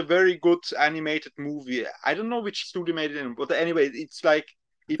about Yeah, it. it's a very good animated movie. I don't know which studio made it in, but anyway, it's like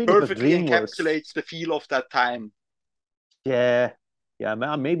I it think it was perfectly DreamWorks. encapsulates the feel of that time. Yeah, yeah.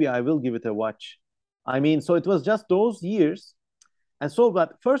 Maybe I will give it a watch. I mean, so it was just those years. And so, but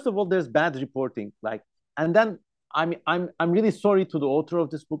first of all, there's bad reporting. Like, and then I'm really sorry to the author of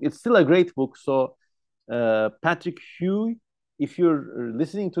this book. It's still a great book. So, Patrick Hugh, if you're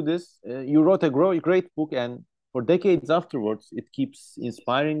listening to this, you wrote a great book, and for decades afterwards, it keeps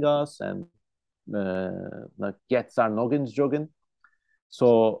inspiring us and like gets our noggins jogging.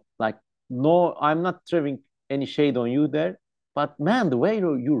 So, like, no, I'm not throwing any shade on you there, but man, the way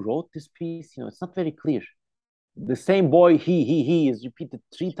you wrote this piece, it's not very clear. The same boy, he is repeated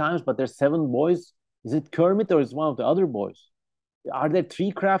three times, but there's seven boys. Is it Kermit or is one of the other boys? Are there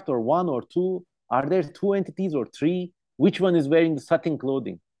three craft or one or two? Are there two entities or three? Which one is wearing the satin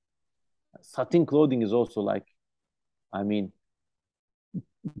clothing? Satin clothing is also like, I mean,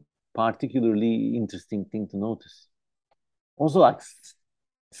 particularly interesting thing to notice. Also, like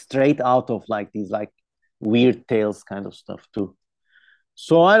straight out of like these like weird tales kind of stuff too.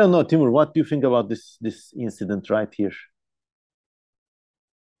 So I don't know, Timur, what do you think about this incident right here?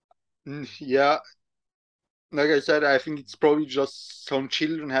 Yeah, like I said, I think it's probably just some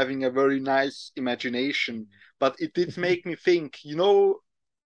children having a very nice imagination. But it did make me think,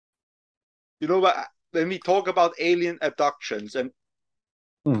 what when we talk about alien abductions, and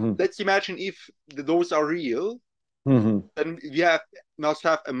Mm-hmm. let's imagine if those are real, Mm-hmm. then we must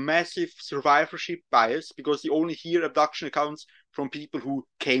have a massive survivorship bias because you only hear abduction accounts from people who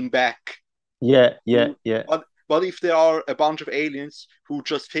came back. Yeah, yeah, Who, yeah. what if there are a bunch of aliens who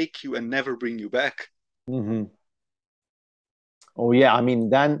just take you and never bring you back? Mm-hmm. Oh yeah, I mean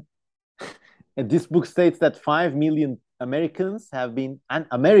then this book states that 5 million Americans have been, and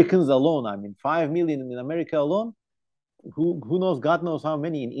Americans alone, I mean 5 million in America alone. Who knows? God knows how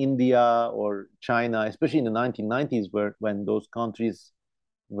many in India or China, especially in the 1990s, where when those countries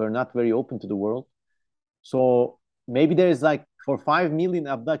were not very open to the world. So maybe there's like for 5 million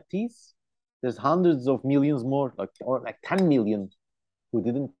abductees, there's hundreds of millions more, like or like 10 million who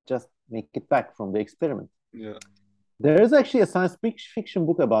didn't just make it back from the experiment. Yeah. There is actually a science fiction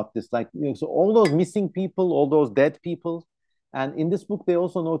book about this. Like, so all those missing people, all those dead people, and in this book they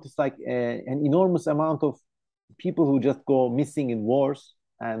also notice like an enormous amount of people who just go missing in wars,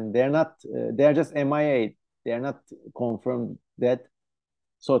 and they're not. They're just MIA. They're not confirmed dead.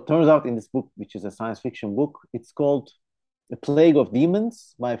 So it turns out in this book, which is a science fiction book, it's called "A Plague of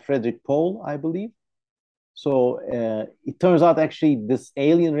Demons" by Frederick Pohl, I believe. So it turns out actually this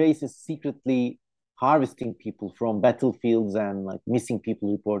alien race is secretly harvesting people from battlefields and like missing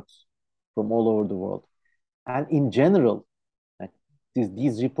people reports from all over the world. And in general, like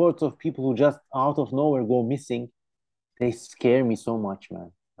these reports of people who just out of nowhere go missing, they scare me so much,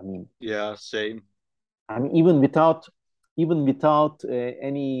 man. I mean, Yeah, same. I mean, even without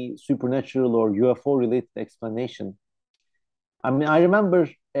any supernatural or UFO related explanation. I mean, I remember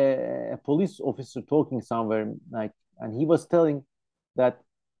a police officer talking somewhere, like, and he was telling that,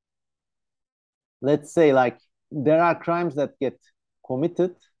 let's say, like, there are crimes that get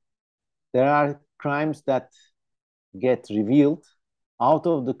committed, there are crimes that get revealed. Out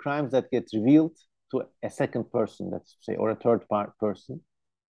of the crimes that get revealed to a second person, let's say, or a third person,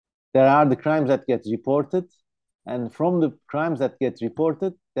 there are the crimes that get reported, and from the crimes that get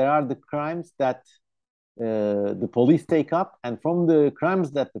reported, there are the crimes that the police take up, and from the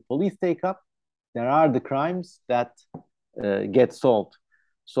crimes that the police take up, there are the crimes that get solved.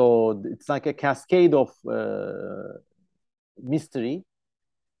 So it's like a cascade of mystery.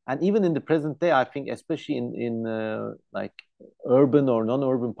 And even in the present day, I think, especially in like urban or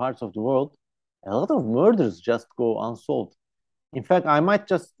non-urban parts of the world, a lot of murders just go unsolved. In fact, I might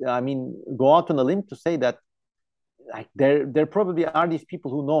just, I mean, go out on a limb to say that like there probably are these people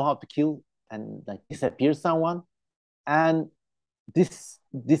who know how to kill and like disappear someone, and this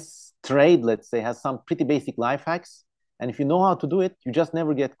trade, let's say, has some pretty basic life hacks, and if you know how to do it, you just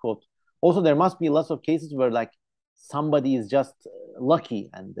never get caught. Also, there must be lots of cases where like somebody is just lucky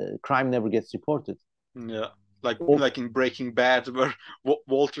and the crime never gets reported. Yeah, like Oh, like in Breaking Bad, where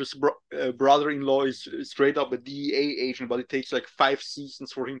Walter's brother-in-law is straight up a DEA agent, but it takes like 5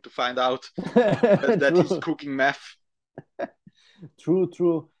 seasons for him to find out that he's true. cooking meth. True,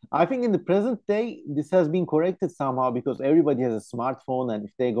 true. I think in the present day, this has been corrected somehow because everybody has a smartphone, and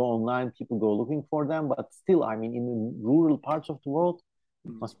if they go online, people go looking for them. But still, I mean, in rural parts of the world,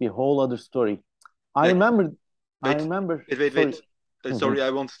 Mm. must be a whole other story. I Like, remember, I wait, remember. wait. Sorry. Mhm. Sorry, I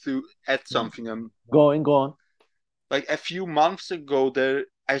want to add something. Go on. Like a few months ago, there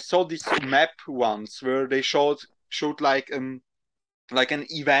I saw this map once where they showed like an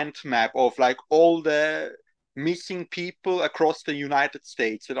event map of like all the missing people across the United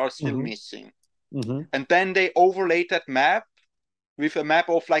States that are still Hmm. missing. Hmm. And then they overlaid that map with a map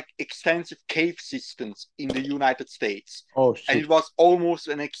of like extensive cave systems in the United States. Oh And it shit. was almost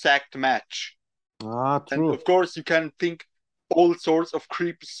an exact match. Ah, And true. of course, you can think all sorts of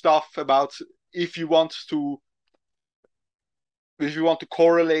creepy stuff about if you want to if you want to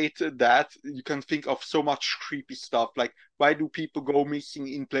correlate that, you can think of so much creepy stuff. Like, why do people go missing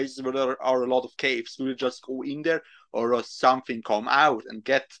in places where there are a lot of caves? Do they just go in there, or does something come out and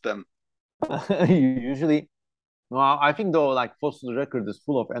get them? Usually, no, I think though, like fossil record is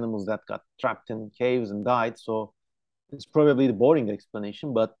full of animals that got trapped in caves and died. So it's probably the boring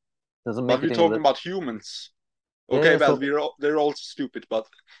explanation, but doesn't But make we're it any talking less. about humans. Yeah, Okay, yeah. well, So they're all stupid, but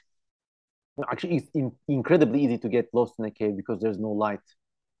actually, it's incredibly easy to get lost in a cave because there's no light.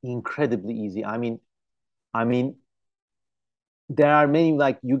 Incredibly easy. I mean, there are many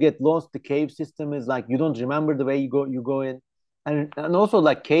like you get lost. The cave system is like you don't remember the way you go in, and also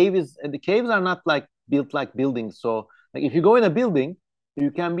like the caves are not like built like buildings. So like if you go in a building,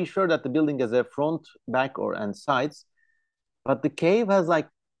 you can be sure that the building has a front, back, or and sides. But the cave has like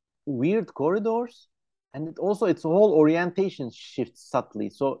weird corridors, and its whole orientation shifts subtly.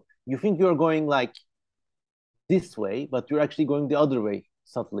 So you think you're going like this way, but you're actually going the other way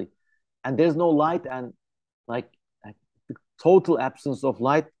subtly. And there's no light, and like the total absence of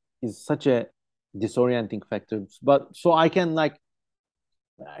light is such a disorienting factor. But so I can like,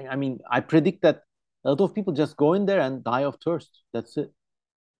 I mean, I predict that a lot of people just go in there and die of thirst. That's it.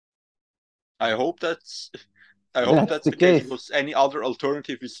 I hope that's I hope That's that's the the case case. because any other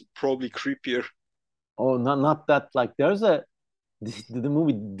alternative is probably creepier. Oh, not that. Like, there's the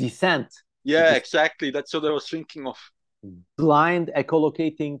movie Descent with Yeah, this exactly. That's what I was thinking of. blind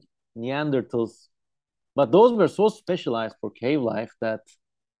echolocating Neanderthals. But those were so specialized for cave life that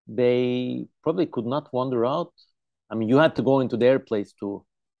they probably could not wander out. I mean, you had to go into their place to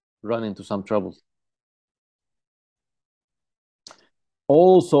run into some trouble.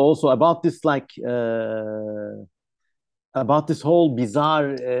 Also about this about this whole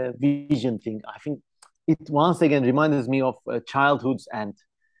bizarre vision thing. I think it once again reminds me of childhood's end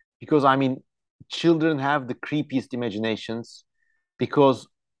because I mean, children have the creepiest imaginations because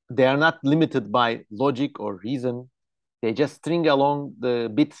they are not limited by logic or reason. They just string along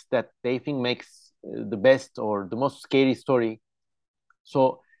the bits that they think makes the best or the most scary story.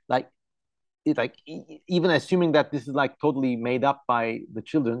 So like even assuming that this is like totally made up by the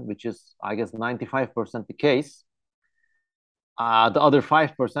children, which is I guess 95% the case, the other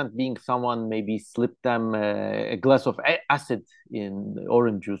 5% being someone maybe slipped them a glass of acid in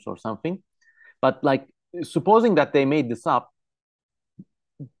orange juice or something. But like supposing that they made this up,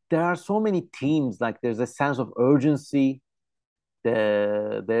 there are so many themes. Like there's a sense of urgency.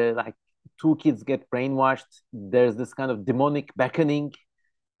 The like two kids get brainwashed. There's this kind of demonic beckoning.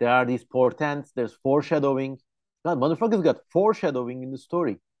 There are these portents. There's foreshadowing. God, motherfuckers got foreshadowing in the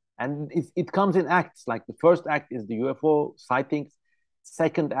story, and it comes in acts. Like the first act is the UFO sightings.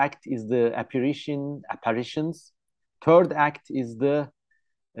 Second act is the apparitions. Third act is the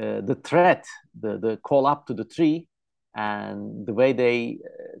threat, the call up to the tree, and the way they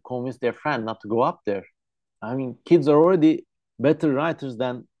convince their friend not to go up there. I mean, kids are already better writers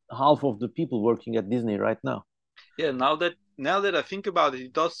than half of the people working at Disney right now. Yeah, now that I think about it,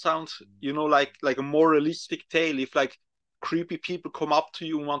 it does sound, like a more realistic tale. If like creepy people come up to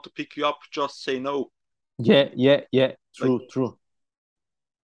you and want to pick you up, just say no. Yeah. Like, True.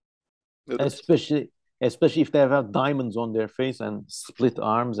 yeah, Especially if they have diamonds on their face and split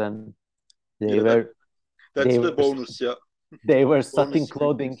arms, and they yeah, that were that's they the were bonus. Yeah, they were bonus satin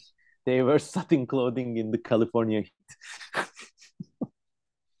clothing. creepiness. They were satin clothing in the California heat.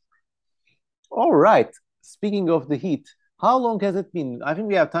 All right. Speaking of the heat, how long has it been? I think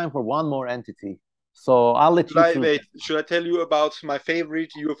we have time for one more entity. So I'll let Should you I choose. wait? Should I tell you about my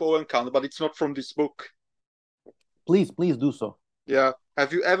favorite UFO encounter? But it's not from this book. Please do so. Yeah.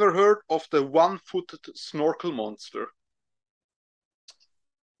 Have you ever heard of the one-footed snorkel monster?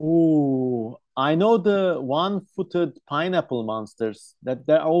 Ooh, I know the one-footed pineapple monsters that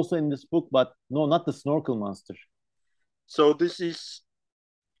they're also in this book, but no, not the snorkel monster. So this is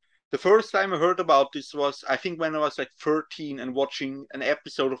the first time I heard about this was I think when I was like 13 and watching an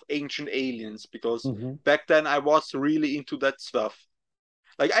episode of Ancient Aliens because Mm-hmm. back then I was really into that stuff.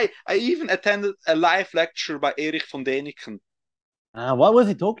 Like I even attended a live lecture by Erich von Däniken. What was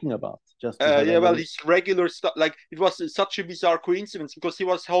he talking about? Just to have a Yeah, well, little. his regular stuff. Like it was such a bizarre coincidence because he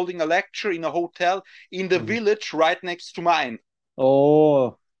was holding a lecture in a hotel in the Mhm. village right next to mine.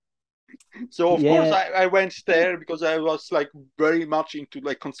 Oh, So of course yeah. I went there because I was like very much into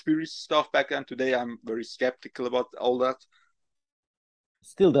like conspiracy stuff back then. Today I'm very skeptical about all that.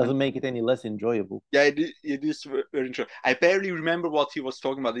 Still And doesn't make it any less enjoyable. yeah, it is very interesting. I barely remember what he was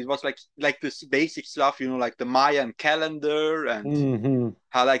talking about. It was like this basic stuff, like the Mayan calendar and Hmm.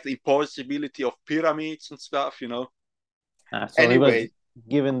 how like the impossibility of pyramids and stuff. So he was Anyway,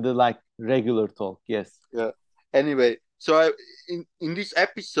 given the like regular talk. Yes. yeah. Anyway, so in this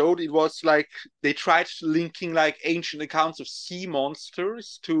episode, it was like they tried linking like ancient accounts of sea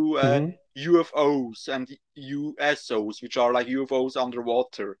monsters to Hmm. UFOs and USOs, which are like UFOs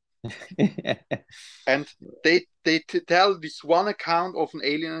underwater. And they tell this one account of an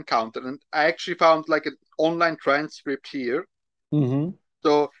alien encounter, and I actually found like an online transcript here. Hmm.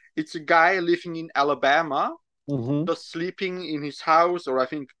 So it's a guy living in Alabama, Hmm. just sleeping in his house or I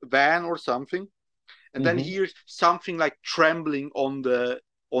think van or something, and then Hmm. hears something like trembling on the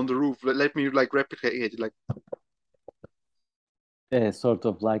roof. Let me like replicate it, like Sort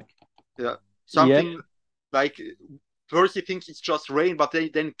of like, yeah, yeah. something like first he thinks it's just rain, but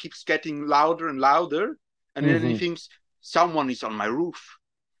then it keeps getting louder and louder, and then he Hmm. thinks someone is on my roof.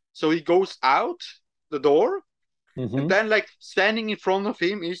 So he goes out the door, and Hmm. then like standing in front of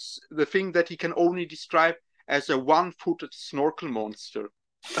him is the thing that he can only describe as a one-footed snorkel monster,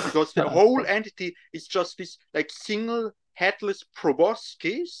 because the whole entity is just this like single headless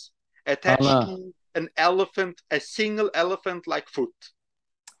proboscis attached Ana, to an elephant, a single elephant like foot.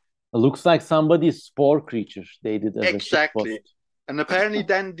 looks like somebody's spore creature they did as a shit Exactly. post. And apparently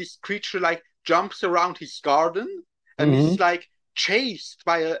then this creature like jumps around his garden and is Hmm. like chased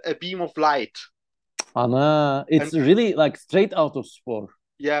by a beam of light. Ana, it's And really like straight out of spore.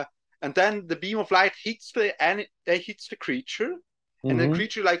 yeah, and then the beam of light hits the creature, and the Hmm.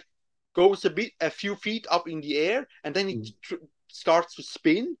 creature like goes a few feet up in the air, and then it starts to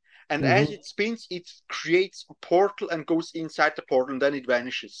spin. And as Hmm. it spins, it creates a portal and goes inside the portal, and then it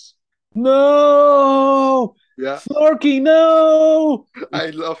vanishes. No, Yeah, Snorky, no. I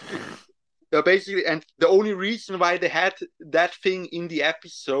loved it. Yeah, basically, and the only reason why they had that thing in the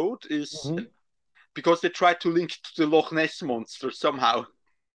episode is Mhm. because they tried to link it to the Loch Ness monster somehow.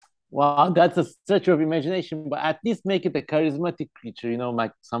 Well, that's a stretch of imagination, but at least make it a charismatic creature,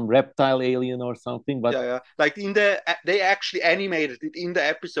 like some reptile alien or something. But Yeah. Like they actually animated it in the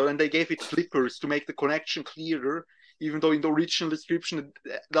episode, and they gave it flippers to make the connection clearer. even though in the original description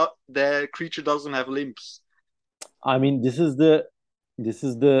the creature doesn't have limbs. I mean, this is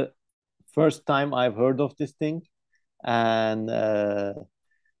the first time I've heard of this thing, and to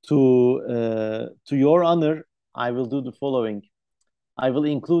your honor, I will do the following. I will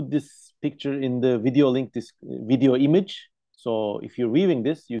include this picture in the video link, this video image. So if you're viewing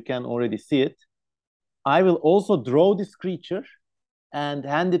this, you can already see it. I will also draw this creature and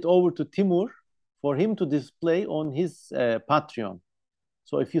hand it over to Timur for him to display on his Patreon.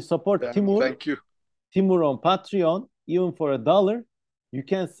 So if you support Thank you. Timur on Patreon, even for $1, you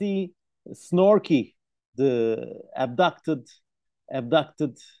can see Snorky, the abducted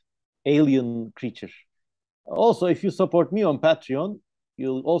alien creature. Also, if you support me on Patreon,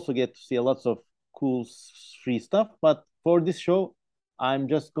 you'll also get to see lots of cool free stuff. But for this show, I'm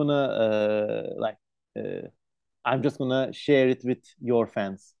just gonna I'm just gonna share it with your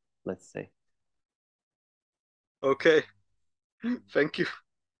fans, let's say. Okay. Thank you.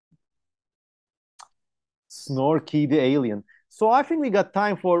 Snorky the alien. So I think we got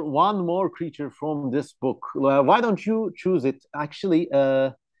time for one more creature from this book. Why don't you choose it? Actually,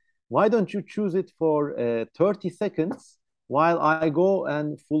 why don't you choose it for 30 seconds while I go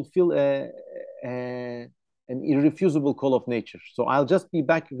and fulfill an irrefusable call of nature? So I'll just be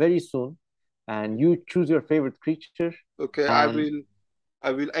back very soon, and you choose your favorite creature. Okay, And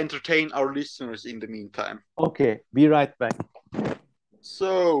I will entertain our listeners in the meantime. okay, be right back.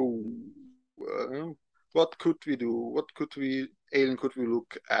 So, what could we do? What alien could we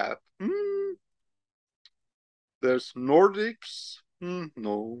look at? There's Nordics.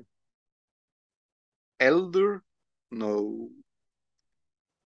 No. Elder? No.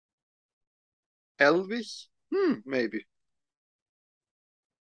 Elvis? Maybe.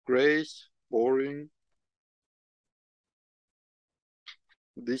 Grace? Boring.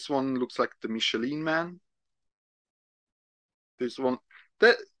 This one looks like the Michelin Man. This one,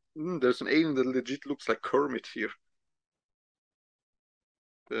 there's an alien that legit looks like Kermit here.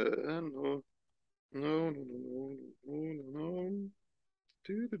 No, no, no, no, no, no, no.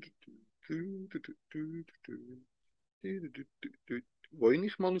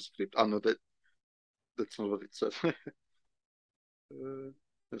 Voynich-Manuskript? Ah, no, that's not what it says.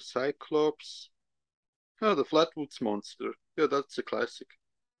 The Cyclops. Oh, the Flatwoods Monster. Yeah, that's a classic.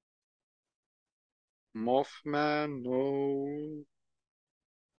 Mothman, no.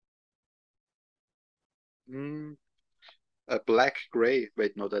 A black gray.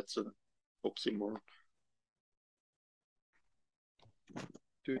 Wait, no, that's an oxymoron.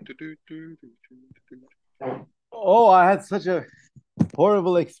 Oh, I had such a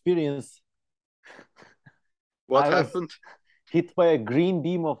horrible experience. What I was happened? hit by a green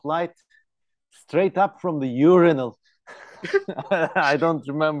beam of light straight up from the urinal. I don't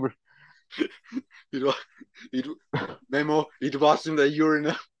remember. It was, it, Memo, it wasn't a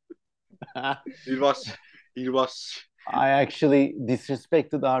urinal. It was. I actually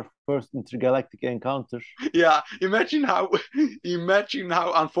disrespected our first intergalactic encounter. Yeah, imagine how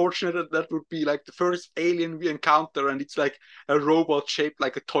unfortunate that would be. Like the first alien we encounter, and it's like a robot shaped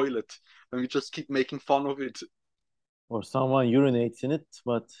like a toilet, and we just keep making fun of it. Or someone urinates in it,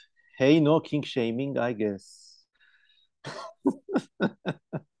 but hey, no kink shaming, I guess.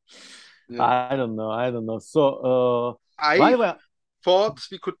 Yeah. I don't know. I don't know. So, I thought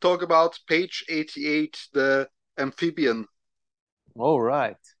we could talk about page 88, the amphibian. All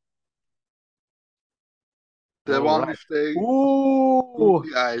right. The one with the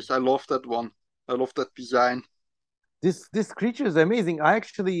googly eyes. I love that one. I love that design. This creature is amazing. I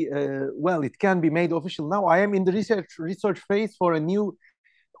actually, well, it can be made official now. I am in the research phase for a new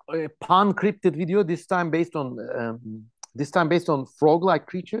pan cryptid video. This time based on frog-like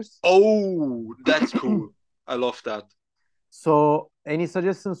creatures. Oh, that's cool. I love that. So, any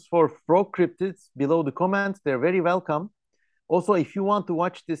suggestions for frog cryptids below the comments? They're very welcome. Also, if you want to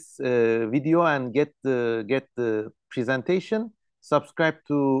watch this video and get the presentation, subscribe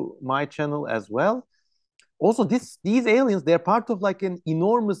to my channel as well. Also, these aliens, they're part of like an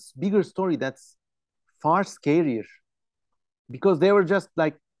enormous, bigger story that's far scarier because they were just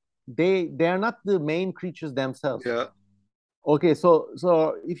like they are not the main creatures themselves. Yeah. Okay, so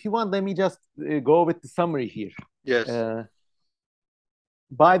if you want, let me just go with the summary here. Yes.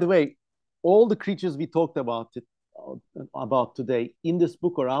 By the way, all the creatures we talked about today in this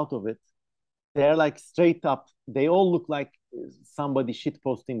book or out of it, they're like straight up. They all look like somebody shit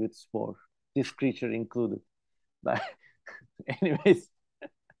posting with spore. This creature included. anyways,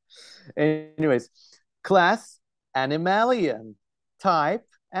 class animalian, type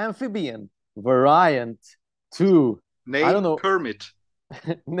amphibian, variant 2. Name I don't know. Kermit.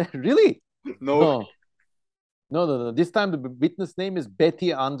 Really? No. No, no, no. This time the witness name is Betty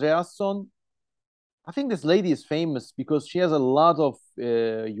Andreasson. I think this lady is famous because she has a lot of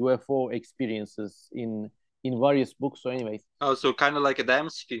UFO experiences in various books. So, anyways, Oh, so kind of like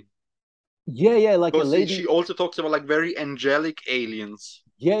Adamski. yeah, yeah, like a Because she lady. also talks about like very angelic aliens.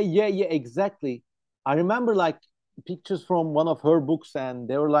 Yeah, yeah, yeah, exactly. I remember like pictures from one of her books, and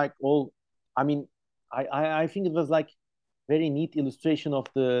they were like all. I mean, I think it was like very neat illustration of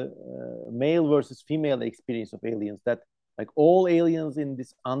the male versus female experience of aliens. That like all aliens in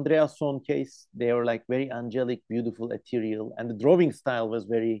this Andreasson case, they were like very angelic, beautiful, ethereal, and the drawing style was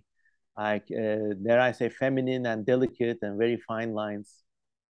very like dare I say feminine and delicate and very fine lines.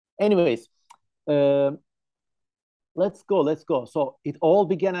 Anyways, uh, let's go, let's go. So it all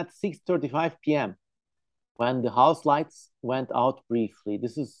began at 6:35 p.m. when the house lights went out briefly.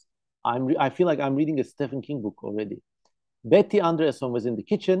 I feel like I'm reading a Stephen King book already. Betty Andreasson was in the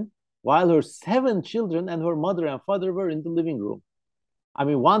kitchen while her seven children and her mother and father were in the living room. I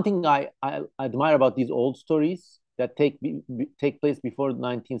mean, one thing I admire about these old stories that take place before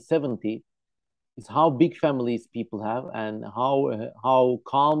 1970 is how big families people have and how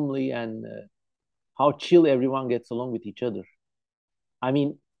calmly and how chill everyone gets along with each other. I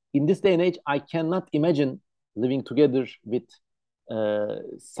mean, in this day and age, I cannot imagine living together with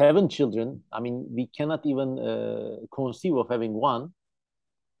seven children. I mean, we cannot even conceive of having one,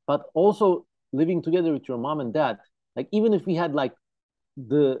 but also living together with your mom and dad. Like, even if we had like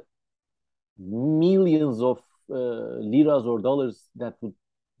the millions of liras or dollars that would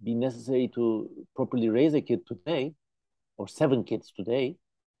be necessary to properly raise a kid today, or seven kids today,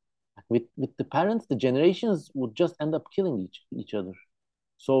 with the parents, the generations would just end up killing each other.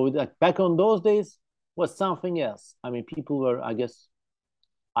 So like back on those days was something else. I mean, people were, I guess,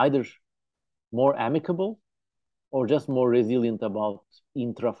 either more amicable or just more resilient about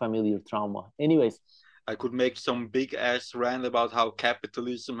intrafamiliar trauma. Anyways, I could make some big ass rant about how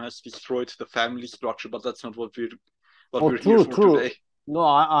capitalism has destroyed the family structure, but that's not what oh, we're here true, for true. today. No,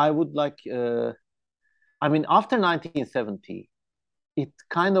 I would like. I mean, after 1970, it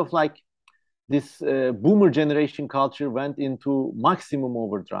kind of like this boomer generation culture went into maximum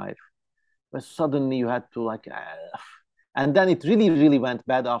overdrive. But suddenly you had to like, and then it really, really went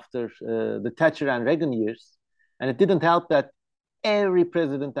bad after the Thatcher and Reagan years. And it didn't help that every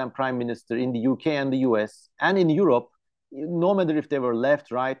president and prime minister in the UK and the US and in Europe, no matter if they were left,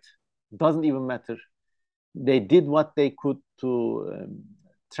 right, doesn't even matter. They did what they could to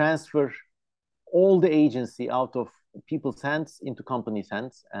transfer all the agency out of people's hands into companies'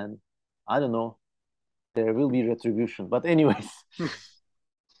 hands. And I don't know, there will be retribution. But, anyways,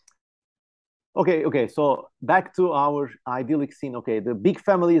 okay, okay. So back to our idyllic scene. Okay, the big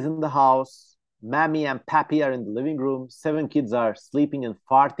family is in the house. Mammy and Pappy are in the living room. Seven kids are sleeping and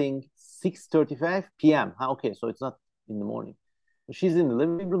farting. 6:35 p.m. Okay, so it's not in the morning. She's in the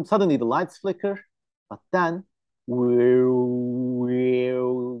living room. Suddenly the lights flicker, but then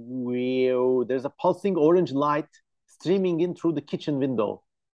there's a pulsing orange light streaming in through the kitchen window.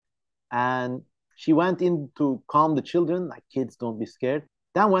 And she went in to calm the children, like, kids, don't be scared.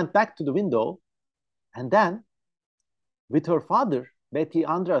 Then went back to the window, and then with her father, Betty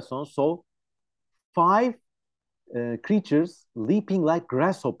Andreasson, saw five creatures leaping like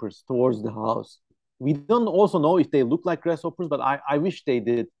grasshoppers towards the house. We don't also know if they look like grasshoppers, but I wish they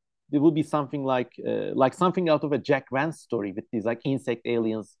did. It would be something like something out of a Jack Vance story with these like insect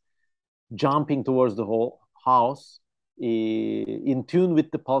aliens jumping towards the whole house in tune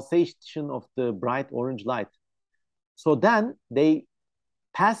with the pulsation of the bright orange light. So then they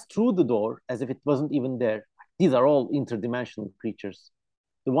passed through the door as if it wasn't even there. These are all interdimensional creatures.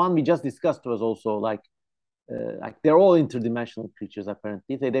 The one we just discussed was also like they're all interdimensional creatures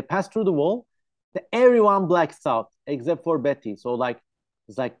apparently. They pass through the wall. Everyone blacks out except for Betty. So like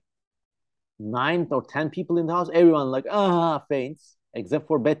it's like 9 or 10 people in the house. Everyone like faints except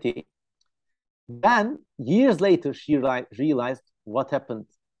for Betty. Then years later, she realized what happened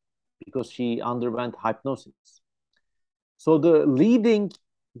because she underwent hypnosis. So the leading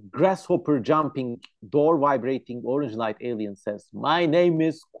grasshopper jumping, door vibrating orange light alien says, "My name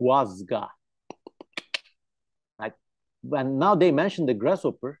is Quazga." Like when now they mention the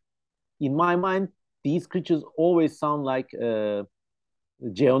grasshopper, in my mind, these creatures always sound like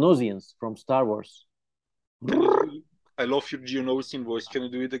Geonosians from Star Wars. Can you do? I love your Geonosian voice. Can you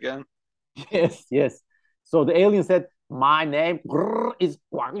do it again? Yes, yes. So the alien said, "My name is,"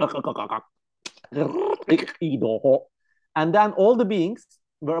 and then all the beings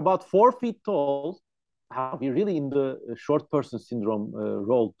were about 4 feet tall. We're really in the short person syndrome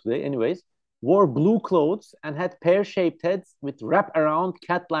role today. Anyways, wore blue clothes and had pear-shaped heads with wrap-around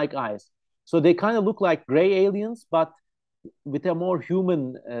cat-like eyes. So they kind of look like gray aliens, but with a more human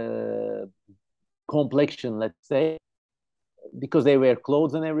complexion, let's say, because they wear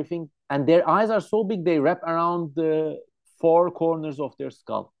clothes and everything. And their eyes are so big, they wrap around the four corners of their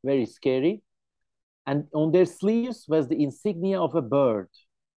skull. Very scary. And on their sleeves was the insignia of a bird,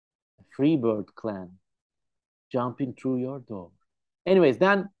 a free bird clan, jumping through your door. Anyways,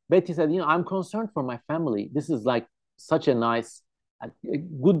 then Betty said, I'm concerned for my family. This is like such a nice, a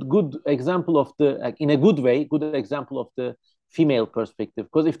good example of the, like, in a good way, good example of the female perspective.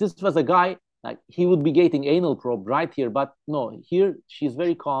 Because if this was a guy, like, he would be getting anal probe right here. But no, here she's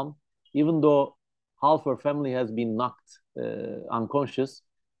very calm, even though half her family has been knocked unconscious.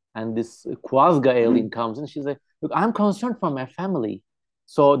 And this Quasga alien comes in. She's like, look, I'm concerned for my family.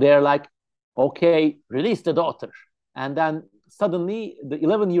 So they're like, okay, release the daughter. And then suddenly the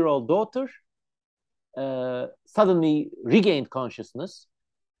 11-year-old daughter suddenly regained consciousness.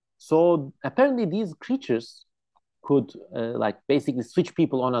 So apparently these creatures could like basically switch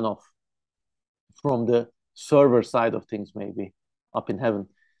people on and off from the server side of things, maybe up in heaven.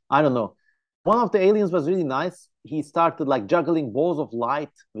 I don't know. One of the aliens was really nice. He started like juggling balls of light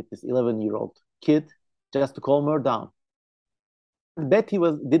with this 11-year-old kid just to calm her down. Betty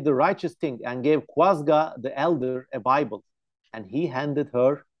did the righteous thing and gave Quasga the elder a Bible, and he handed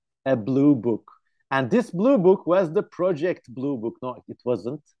her a blue book. And this blue book was the Project Blue Book. No, it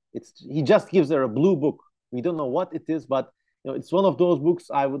wasn't. He just gives her a blue book. We don't know what it is, but it's one of those books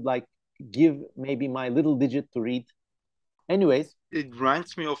I would like give maybe my little digit to read. Anyways, it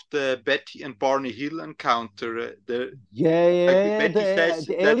reminds me of the Betty and Barney Hill encounter. Betty says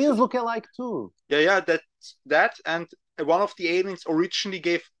the that's aliens look alike too. yeah, that, and one of the aliens originally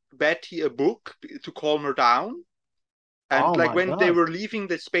gave Betty a book to calm her down, and Oh like my when they God. were leaving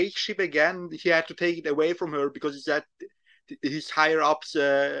the spaceship again, he had to take it away from her because he said his higher ups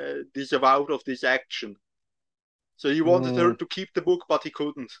disavowed of this action. So he wanted her to keep the book, but he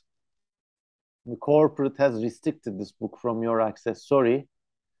couldn't. The corporate has restricted this book from your access. Sorry.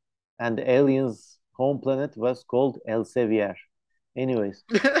 And the aliens' home planet was called Elsevier. Anyways.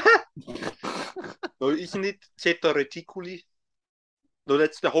 No, isn't it Zeta Reticuli? No,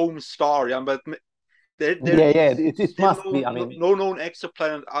 that's the home star, yeah, but there Yeah, is it still must be. I mean, no known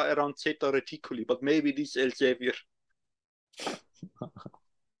exoplanet around Zeta Reticuli, but maybe this Elsevier.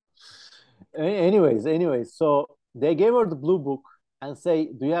 anyways, so they gave her the blue book and say,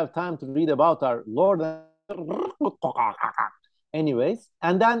 do you have time to read about our Lord? Anyways,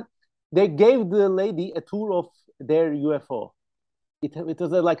 and then they gave the lady a tour of their UFO. It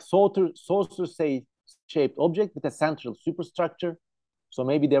was a like saucer shaped object with a central superstructure. So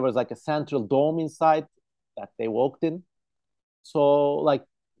maybe there was like a central dome inside that they walked in. So like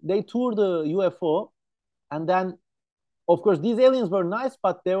they toured the UFO, and then of course these aliens were nice,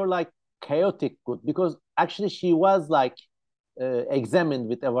 but they were like chaotic good because actually she was like examined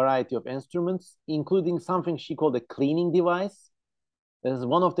with a variety of instruments, including something she called a cleaning device. There's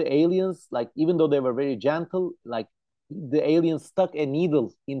one of the aliens, like even though they were very gentle, like the alien stuck a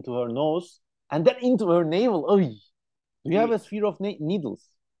needle into her nose and then into her navel. Oh, do you have a fear of needles?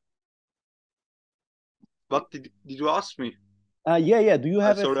 What did you ask me? Yeah. Do you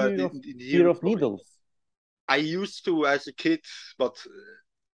have a Sorry, I fear didn't hear it of properly. needles? I used to as a kid, but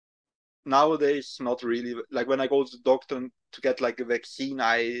nowadays not really. Like when I go to the doctor to get like a vaccine,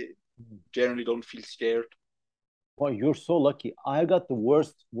 I generally don't feel scared. Well, you're so lucky. I got the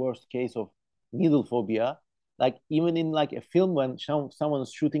worst case of needle phobia. Like even in like a film when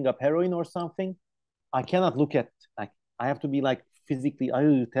someone's shooting up heroin or something, I cannot look at, like, I have to be like physically,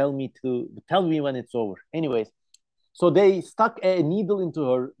 oh, tell me when it's over. Anyways, so they stuck a needle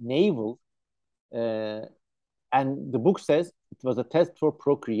into her navel, uh, and the book says it was a test for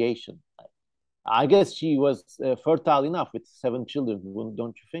procreation. I guess she was fertile enough with 7 children,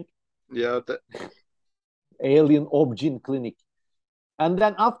 don't you think? Yeah, Alien Obgyn Clinic. And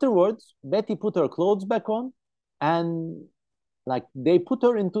then afterwards, Betty put her clothes back on, and like they put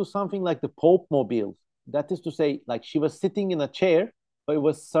her into something like the Pope mobile. That is to say, like she was sitting in a chair, but it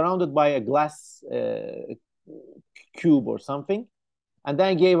was surrounded by a glass cube or something. And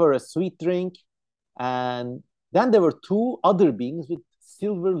then gave her a sweet drink. And then there were two other beings with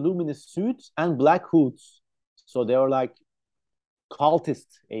silver luminous suits and black hoods. So they were like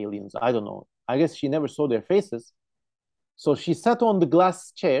cultist aliens. I don't know. I guess she never saw their faces. So she sat on the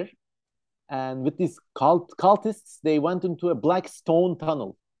glass chair, and with these cultists, they went into a black stone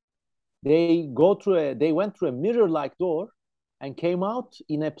tunnel. They went through a mirror-like door and came out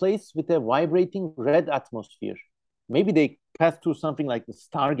in a place with a vibrating red atmosphere. Maybe they passed through something like the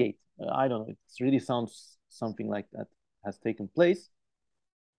Stargate. I don't know. It really sounds something like that has taken place.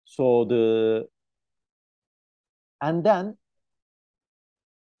 So the and then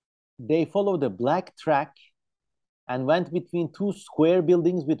they followed a black track and went between two square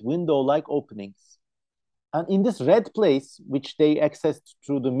buildings with window-like openings. And in this red place, which they accessed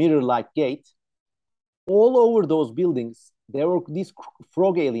through the mirror-like gate, all over those buildings, there were these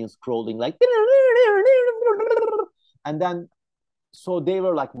frog aliens crawling like, and then so they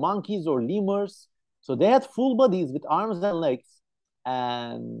were like monkeys or lemurs. So they had full bodies with arms and legs,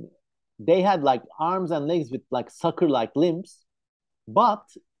 and they had like arms and legs with like sucker-like limbs. But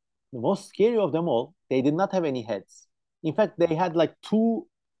the most scary of them all, they did not have any heads. In fact, they had like two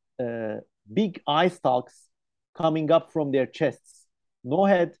uh, big eye stalks coming up from their chests. No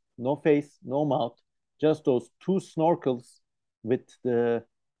head, no face, no mouth, just those two snorkels with the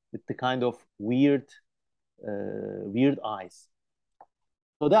kind of weird eyes.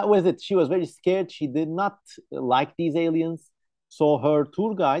 So that was it. She was very scared. She did not like these aliens. So her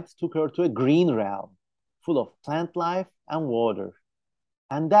tour guides took her to a green realm full of plant life and water.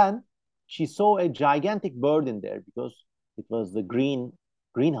 And then she saw a gigantic bird in there because it was the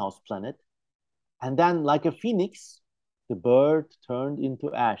greenhouse planet. And then, like a phoenix, the bird turned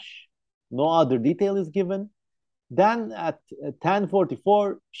into ash. No other detail is given. Then at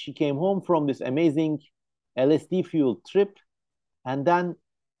 10:44, she came home from this amazing LSD fueled trip. And then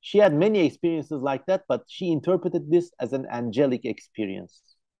she had many experiences like that, but she interpreted this as an angelic experience.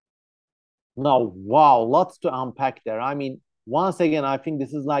 Now, wow, lots to unpack there. I mean, once again, I think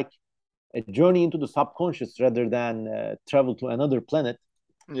this is like a journey into the subconscious rather than travel to another planet.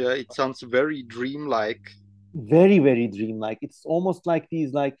 Yeah, it sounds very dreamlike. Very, very dreamlike. It's almost like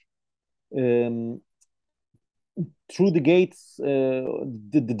these like um, through the gates,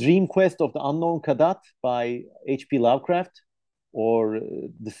 the dream quest of the unknown Kadat by H.P. Lovecraft, or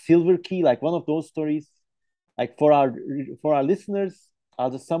the Silver Key, like one of those stories. Like for our listeners,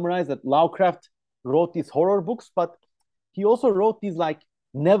 I'll just summarize that Lovecraft wrote these horror books, but he also wrote these like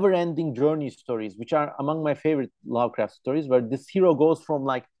never-ending journey stories, which are among my favorite Lovecraft stories, where this hero goes from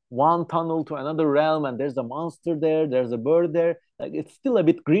like one tunnel to another realm, and there's a monster there, there's a bird there. Like it's still a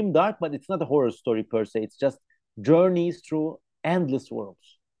bit grim dark, but it's not a horror story per se. It's just journeys through endless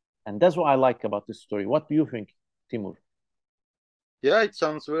worlds, and that's what I like about this story. What do you think, Timur? Yeah, it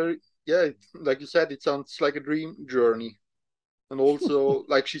sounds very, yeah, like you said, it sounds like a dream journey. And also,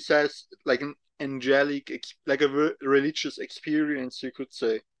 like she says, like an angelic, like a religious experience, you could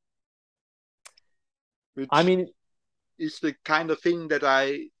say, I which mean, is the kind of thing that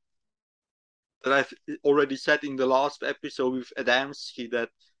I've already said in the last episode with Adamski, that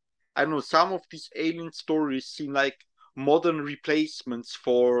I don't know, some of these alien stories seem like modern replacements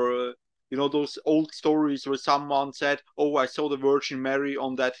for those old stories where someone said, "Oh, I saw the Virgin Mary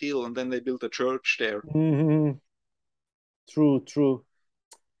on that hill," and then they built a church there. mhm, true, true.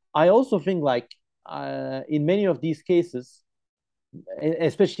 I also think like in many of these cases,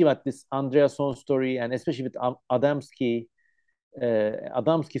 especially with this Andreasson story, and especially with Adamski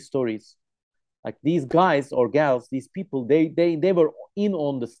stories, like these guys or gals, these people, they were in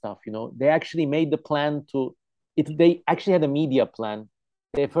on the stuff. They actually made the plan to it. They actually had a media plan.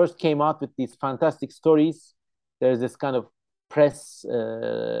 They first came out with these fantastic stories. There's this kind of press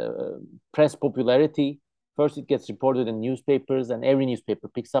press popularity. First, it gets reported in newspapers, and every newspaper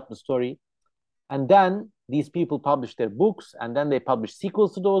picks up the story. And then these people publish their books, and then they publish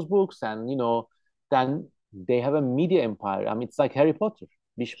sequels to those books, and then they have a media empire. I mean, it's like Harry Potter,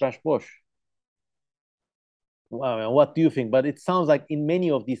 bish bash bosh. Wow, what do you think? But it sounds like in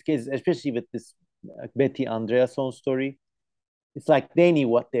many of these cases, especially with this Betty Andreasson story, it's like they knew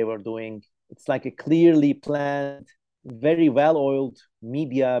what they were doing. It's like a clearly planned, very well-oiled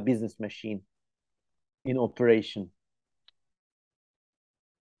media business machine in operation.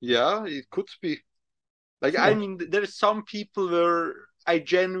 Yeah, it could be. Like, I Like, mean, there's some people where I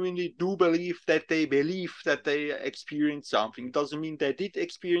genuinely do believe that they experienced something. It doesn't mean they did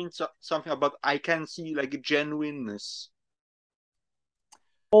experience something, but I can see like a genuineness.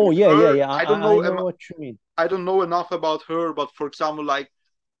 oh With yeah, yeah, her, yeah. I know what you mean. I don't know enough about her, but for example, like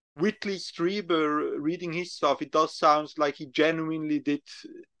Whitley Strieber, reading his stuff, it does sound like he genuinely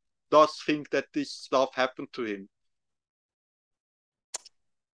does think that this stuff happened to him.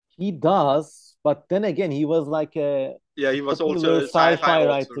 He does, but then again, he was like a Yeah, he was also popular a sci-fi sci-fi author.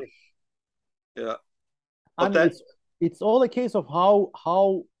 writer. Yeah, I but mean, that it's all a case of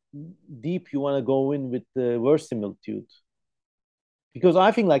how deep you want to go in with the verisimilitude. Because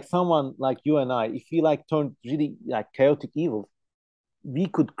I think like someone like you and I, if we like turned really like chaotic evil, we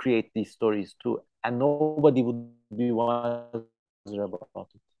could create these stories too, and nobody would be wiser about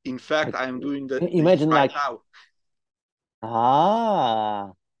it. in fact Like I am doing this imagine right like now.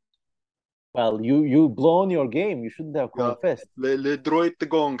 ah. Well, you blown your game. You shouldn't have Yeah, confessed. le droid the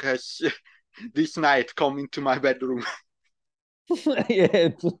gong has this night come into my bedroom. Yeah,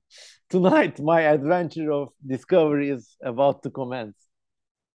 tonight my adventure of discovery is about to commence.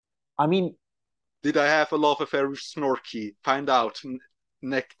 I mean, Did I have a love affair with Snorky? Find out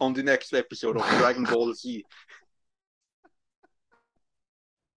on the next episode of Dragon Ball Z.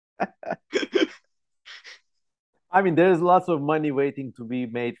 there's lots of money waiting to be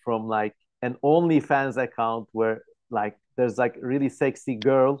made from like an OnlyFans account where like there's like really sexy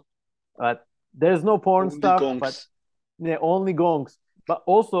girl, but there's no porn Only stuff, but gongs. yeah, only gongs. But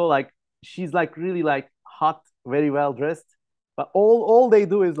also like she's like really like hot, very well dressed. But all they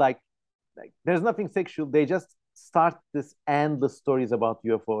do is like there's nothing sexual. They just start this endless stories about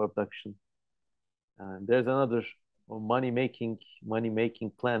UFO abduction. And there's another money making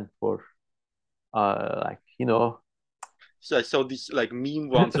plan for like So I saw this like meme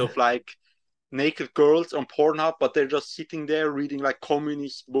once of like naked girls on Pornhub, but they're just sitting there reading like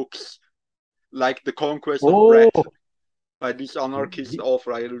communist books, like The Conquest of Bread oh by this anarchist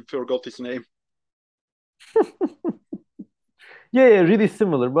author. I forgot his name. yeah, really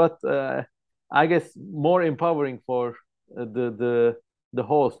similar, but I guess more empowering for the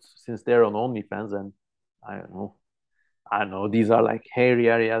hosts since they're on OnlyFans, and I don't know, these are like hairy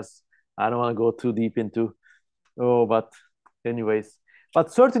areas. I don't want to go too deep into. Oh, but anyways,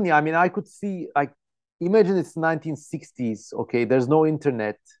 but certainly, I could see like imagine it's 1960s. Okay, there's no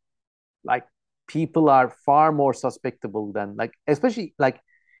internet. Like people are far more susceptible than like, especially like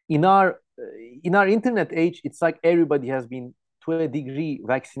in our in our internet age. It's like everybody has been to a degree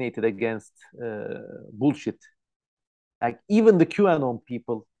vaccinated against bullshit. Like even the QAnon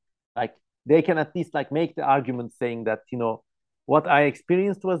people, like they can at least like make the argument saying that what I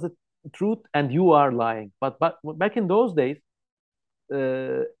experienced was the truth and you are lying. But back in those days,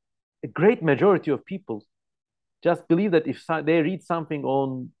 a great majority of people just believe that if they read something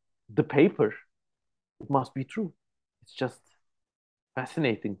on the paper, it must be true. It's just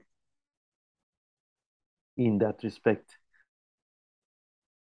fascinating in that respect.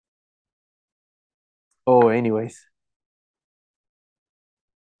 Oh, anyways.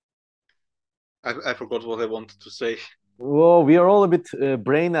 I forgot what I wanted to say. Well, we are all a bit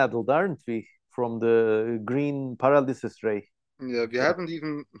brain addled, aren't we? From the green paralysis ray. Yeah, we So, haven't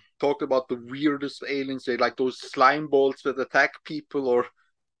even talked about the weirdest aliens, they like those slime balls that attack people, or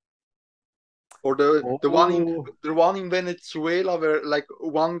oh, the one in Venezuela where like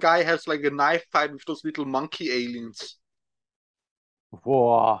one guy has like a knife fight with those little monkey aliens.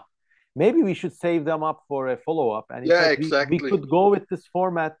 wow. Maybe we should save them up for a follow up. And in Yeah, fact, we exactly. could go with this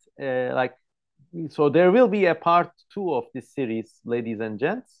format. Like, so there will be a part two of this series, ladies and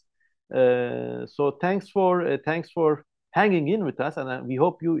gents. So thanks for hanging in with us, and we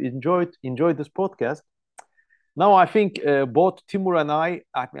hope you enjoyed this podcast. Now I think both Timur and I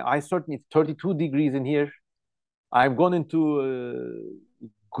certainly it's 32 degrees in here. I've gone into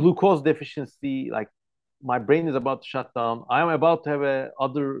glucose deficiency. Like my brain is about to shut down. I'm about to have a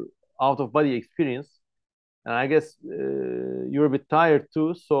other out of body experience, and I guess you're a bit tired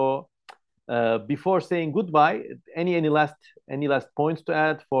too. So before saying goodbye, any last points to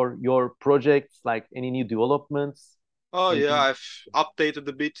add for your projects? Like any new developments? Oh yeah, Anything? I've updated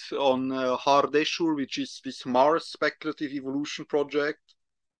a bit on Hardeshur, which is this Mars speculative evolution project.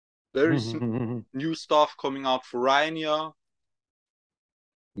 There is new stuff coming out for Rhenia.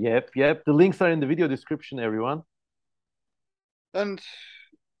 Yep. The links are in the video description, everyone. And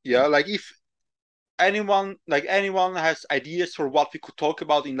yeah, like if anyone has ideas for what we could talk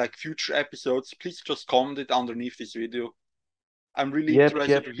about in like future episodes, please just comment it underneath this video. I'm really Yep, interested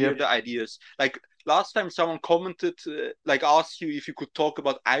yep, to hear yep. the ideas. Like last time, someone commented, like asked you if you could talk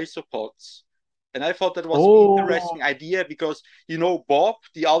about isopods, and I thought that was an Oh, interesting idea because Bob,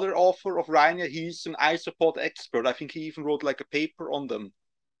 the other author of Rhenia, he's an isopod expert. I think he even wrote like a paper on them.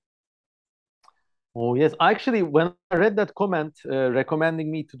 oh yes. Actually, when I read that comment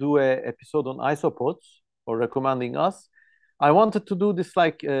recommending me to do a episode on isopods or recommending us, I wanted to do this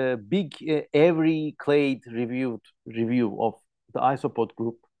like big every clade review of the isopod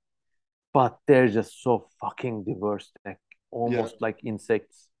group, but they're just so fucking diverse, like Yeah, almost like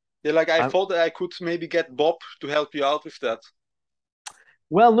insects. yeah. Like I I'm, thought that I could maybe get Bob to help you out with that.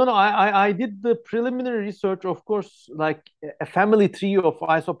 well, no, I did the preliminary research. Of course, like a family tree of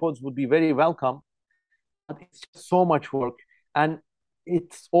isopods would be very welcome, but it's just so much work, and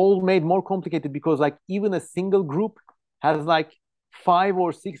it's all made more complicated because like even a single group has like 5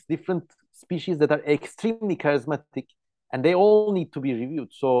 or 6 different species that are extremely charismatic, and they all need to be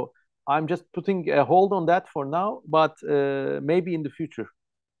reviewed. So I'm just putting a hold on that for now, but maybe in the future.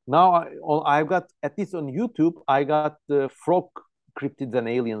 Now I've got, at least on YouTube, I got the Frog Cryptids and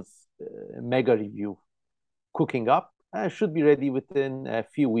Aliens mega review cooking up. I should be ready within a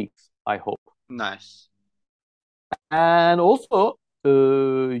few weeks, I hope. Nice. And also,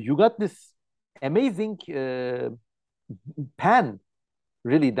 you got this amazing pan,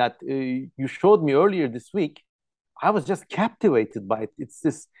 really, that you showed me earlier this week. I was just captivated by it. It's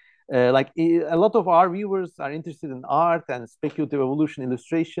this, a lot of our viewers are interested in art and speculative evolution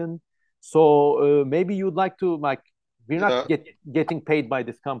illustration. So maybe you'd like to, like, we're not Yeah, getting paid by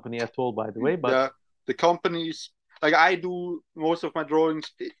this company at all, by the way, but yeah. The companies, like I do most of my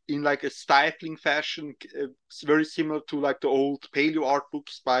drawings in like a stifling fashion. It's very similar to like the old paleo art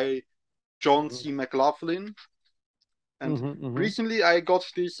books by John Mhm, C. McLaughlin. And mhm, mhm. recently I got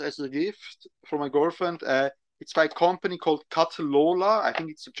this as a gift from my girlfriend. It's by a company called Katalola. I think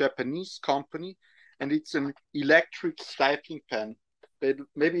it's a Japanese company, and it's an electric stifling pen.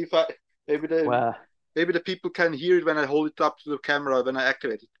 Maybe if I maybe the Well, maybe the people can hear it when I hold it up to the camera when I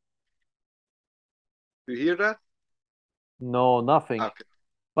activate it. Do you hear that? no, nothing. Okay.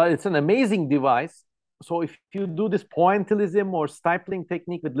 But it's an amazing device. So if you do this pointillism or stippling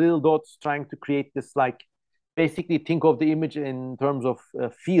technique with little dots, trying to create this, like, basically think of the image in terms of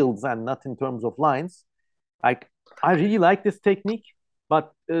fields and not in terms of lines. Like, I really like this technique,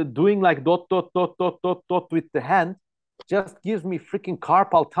 but doing like dot dot dot dot dot dot with the hand just gives me freaking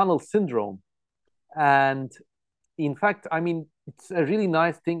carpal tunnel syndrome. And in fact, I mean, it's a really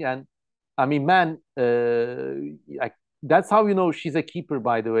nice thing. And I mean, man, like, that's how you know she's a keeper,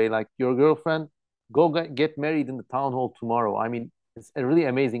 by the way. Like, your girlfriend, go get married in the town hall tomorrow. I mean, it's really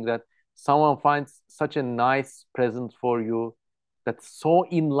amazing that someone finds such a nice present for you that's so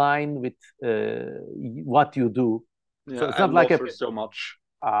in line with what you do. Yeah, So it's I not like love a, her so much.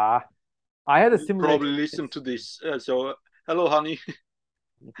 ah, I had a You similar probably listen experience. to this. So, hello, honey.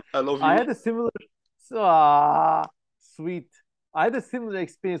 I love I you. had a similar, ah, sweet. I had a similar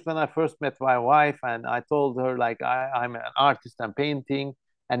experience when I first met my wife, and I told her, like, I'm an artist, I'm painting.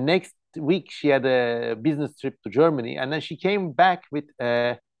 And next week she had a business trip to Germany, and then she came back with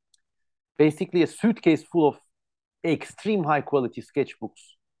basically a suitcase full of extreme high quality sketchbooks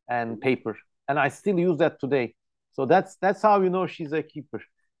and paper, and I still use that today. So that's how you know she's a keeper.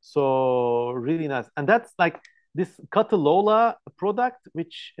 So really nice. And that's like this Catalola product,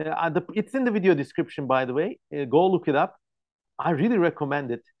 which it's in the video description, by the way. Go look it up. I really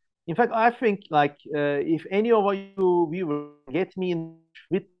recommend it. In fact, I think, like, if any of you viewers get me in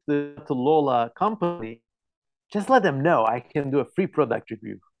with the Catalola company, just let them know. I can do a free product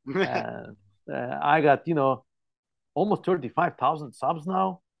review. And I got, almost 35,000 subs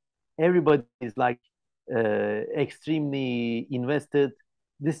now. Everybody is like extremely invested.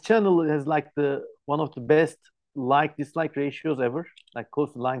 This channel has like the one of the best like dislike ratios ever, like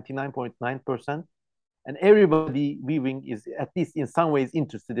close to 99.9%. And everybody viewing is at least in some ways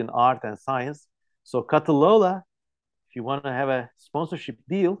interested in art and science. So Catalola, if you want to have a sponsorship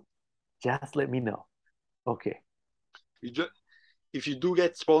deal, just let me know. Okay. If you do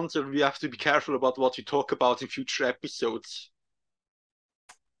get sponsored, we have to be careful about what we talk about in future episodes.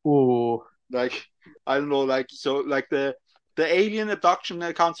 Oh, Like, I don't know, like so, like the alien abduction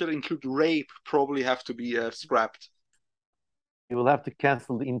council include rape probably have to be scrapped. you will have to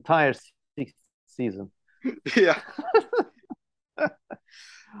cancel the entire sixth season. Yeah,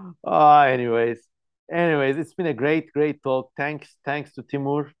 Anyways, it's been a great talk. Thanks to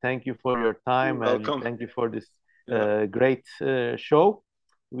Timur. Thank you for your you're time, and welcome. thank you for this Yeah, great show.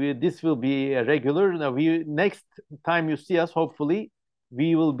 This will be a regular. Now, we next time you see us, hopefully,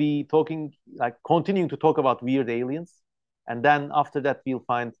 we will be talking, like, continuing to talk about weird aliens, and then after that, we'll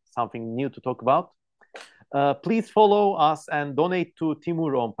find something new to talk about. Please follow us and donate to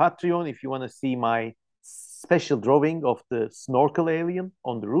Timur on Patreon if you want to see my special drawing of the snorkel alien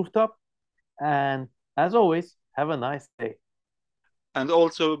on the rooftop. And as always, have a nice day. and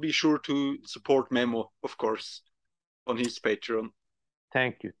also be sure to support Memo, of course, on his Patreon.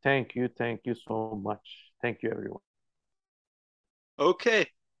 Thank you so much. Thank you, everyone. Okay.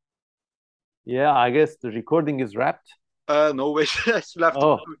 Yeah, I guess the recording is wrapped. No, wait, I still have to.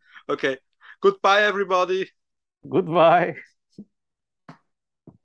 Oh, Okay. Goodbye, everybody. goodbye.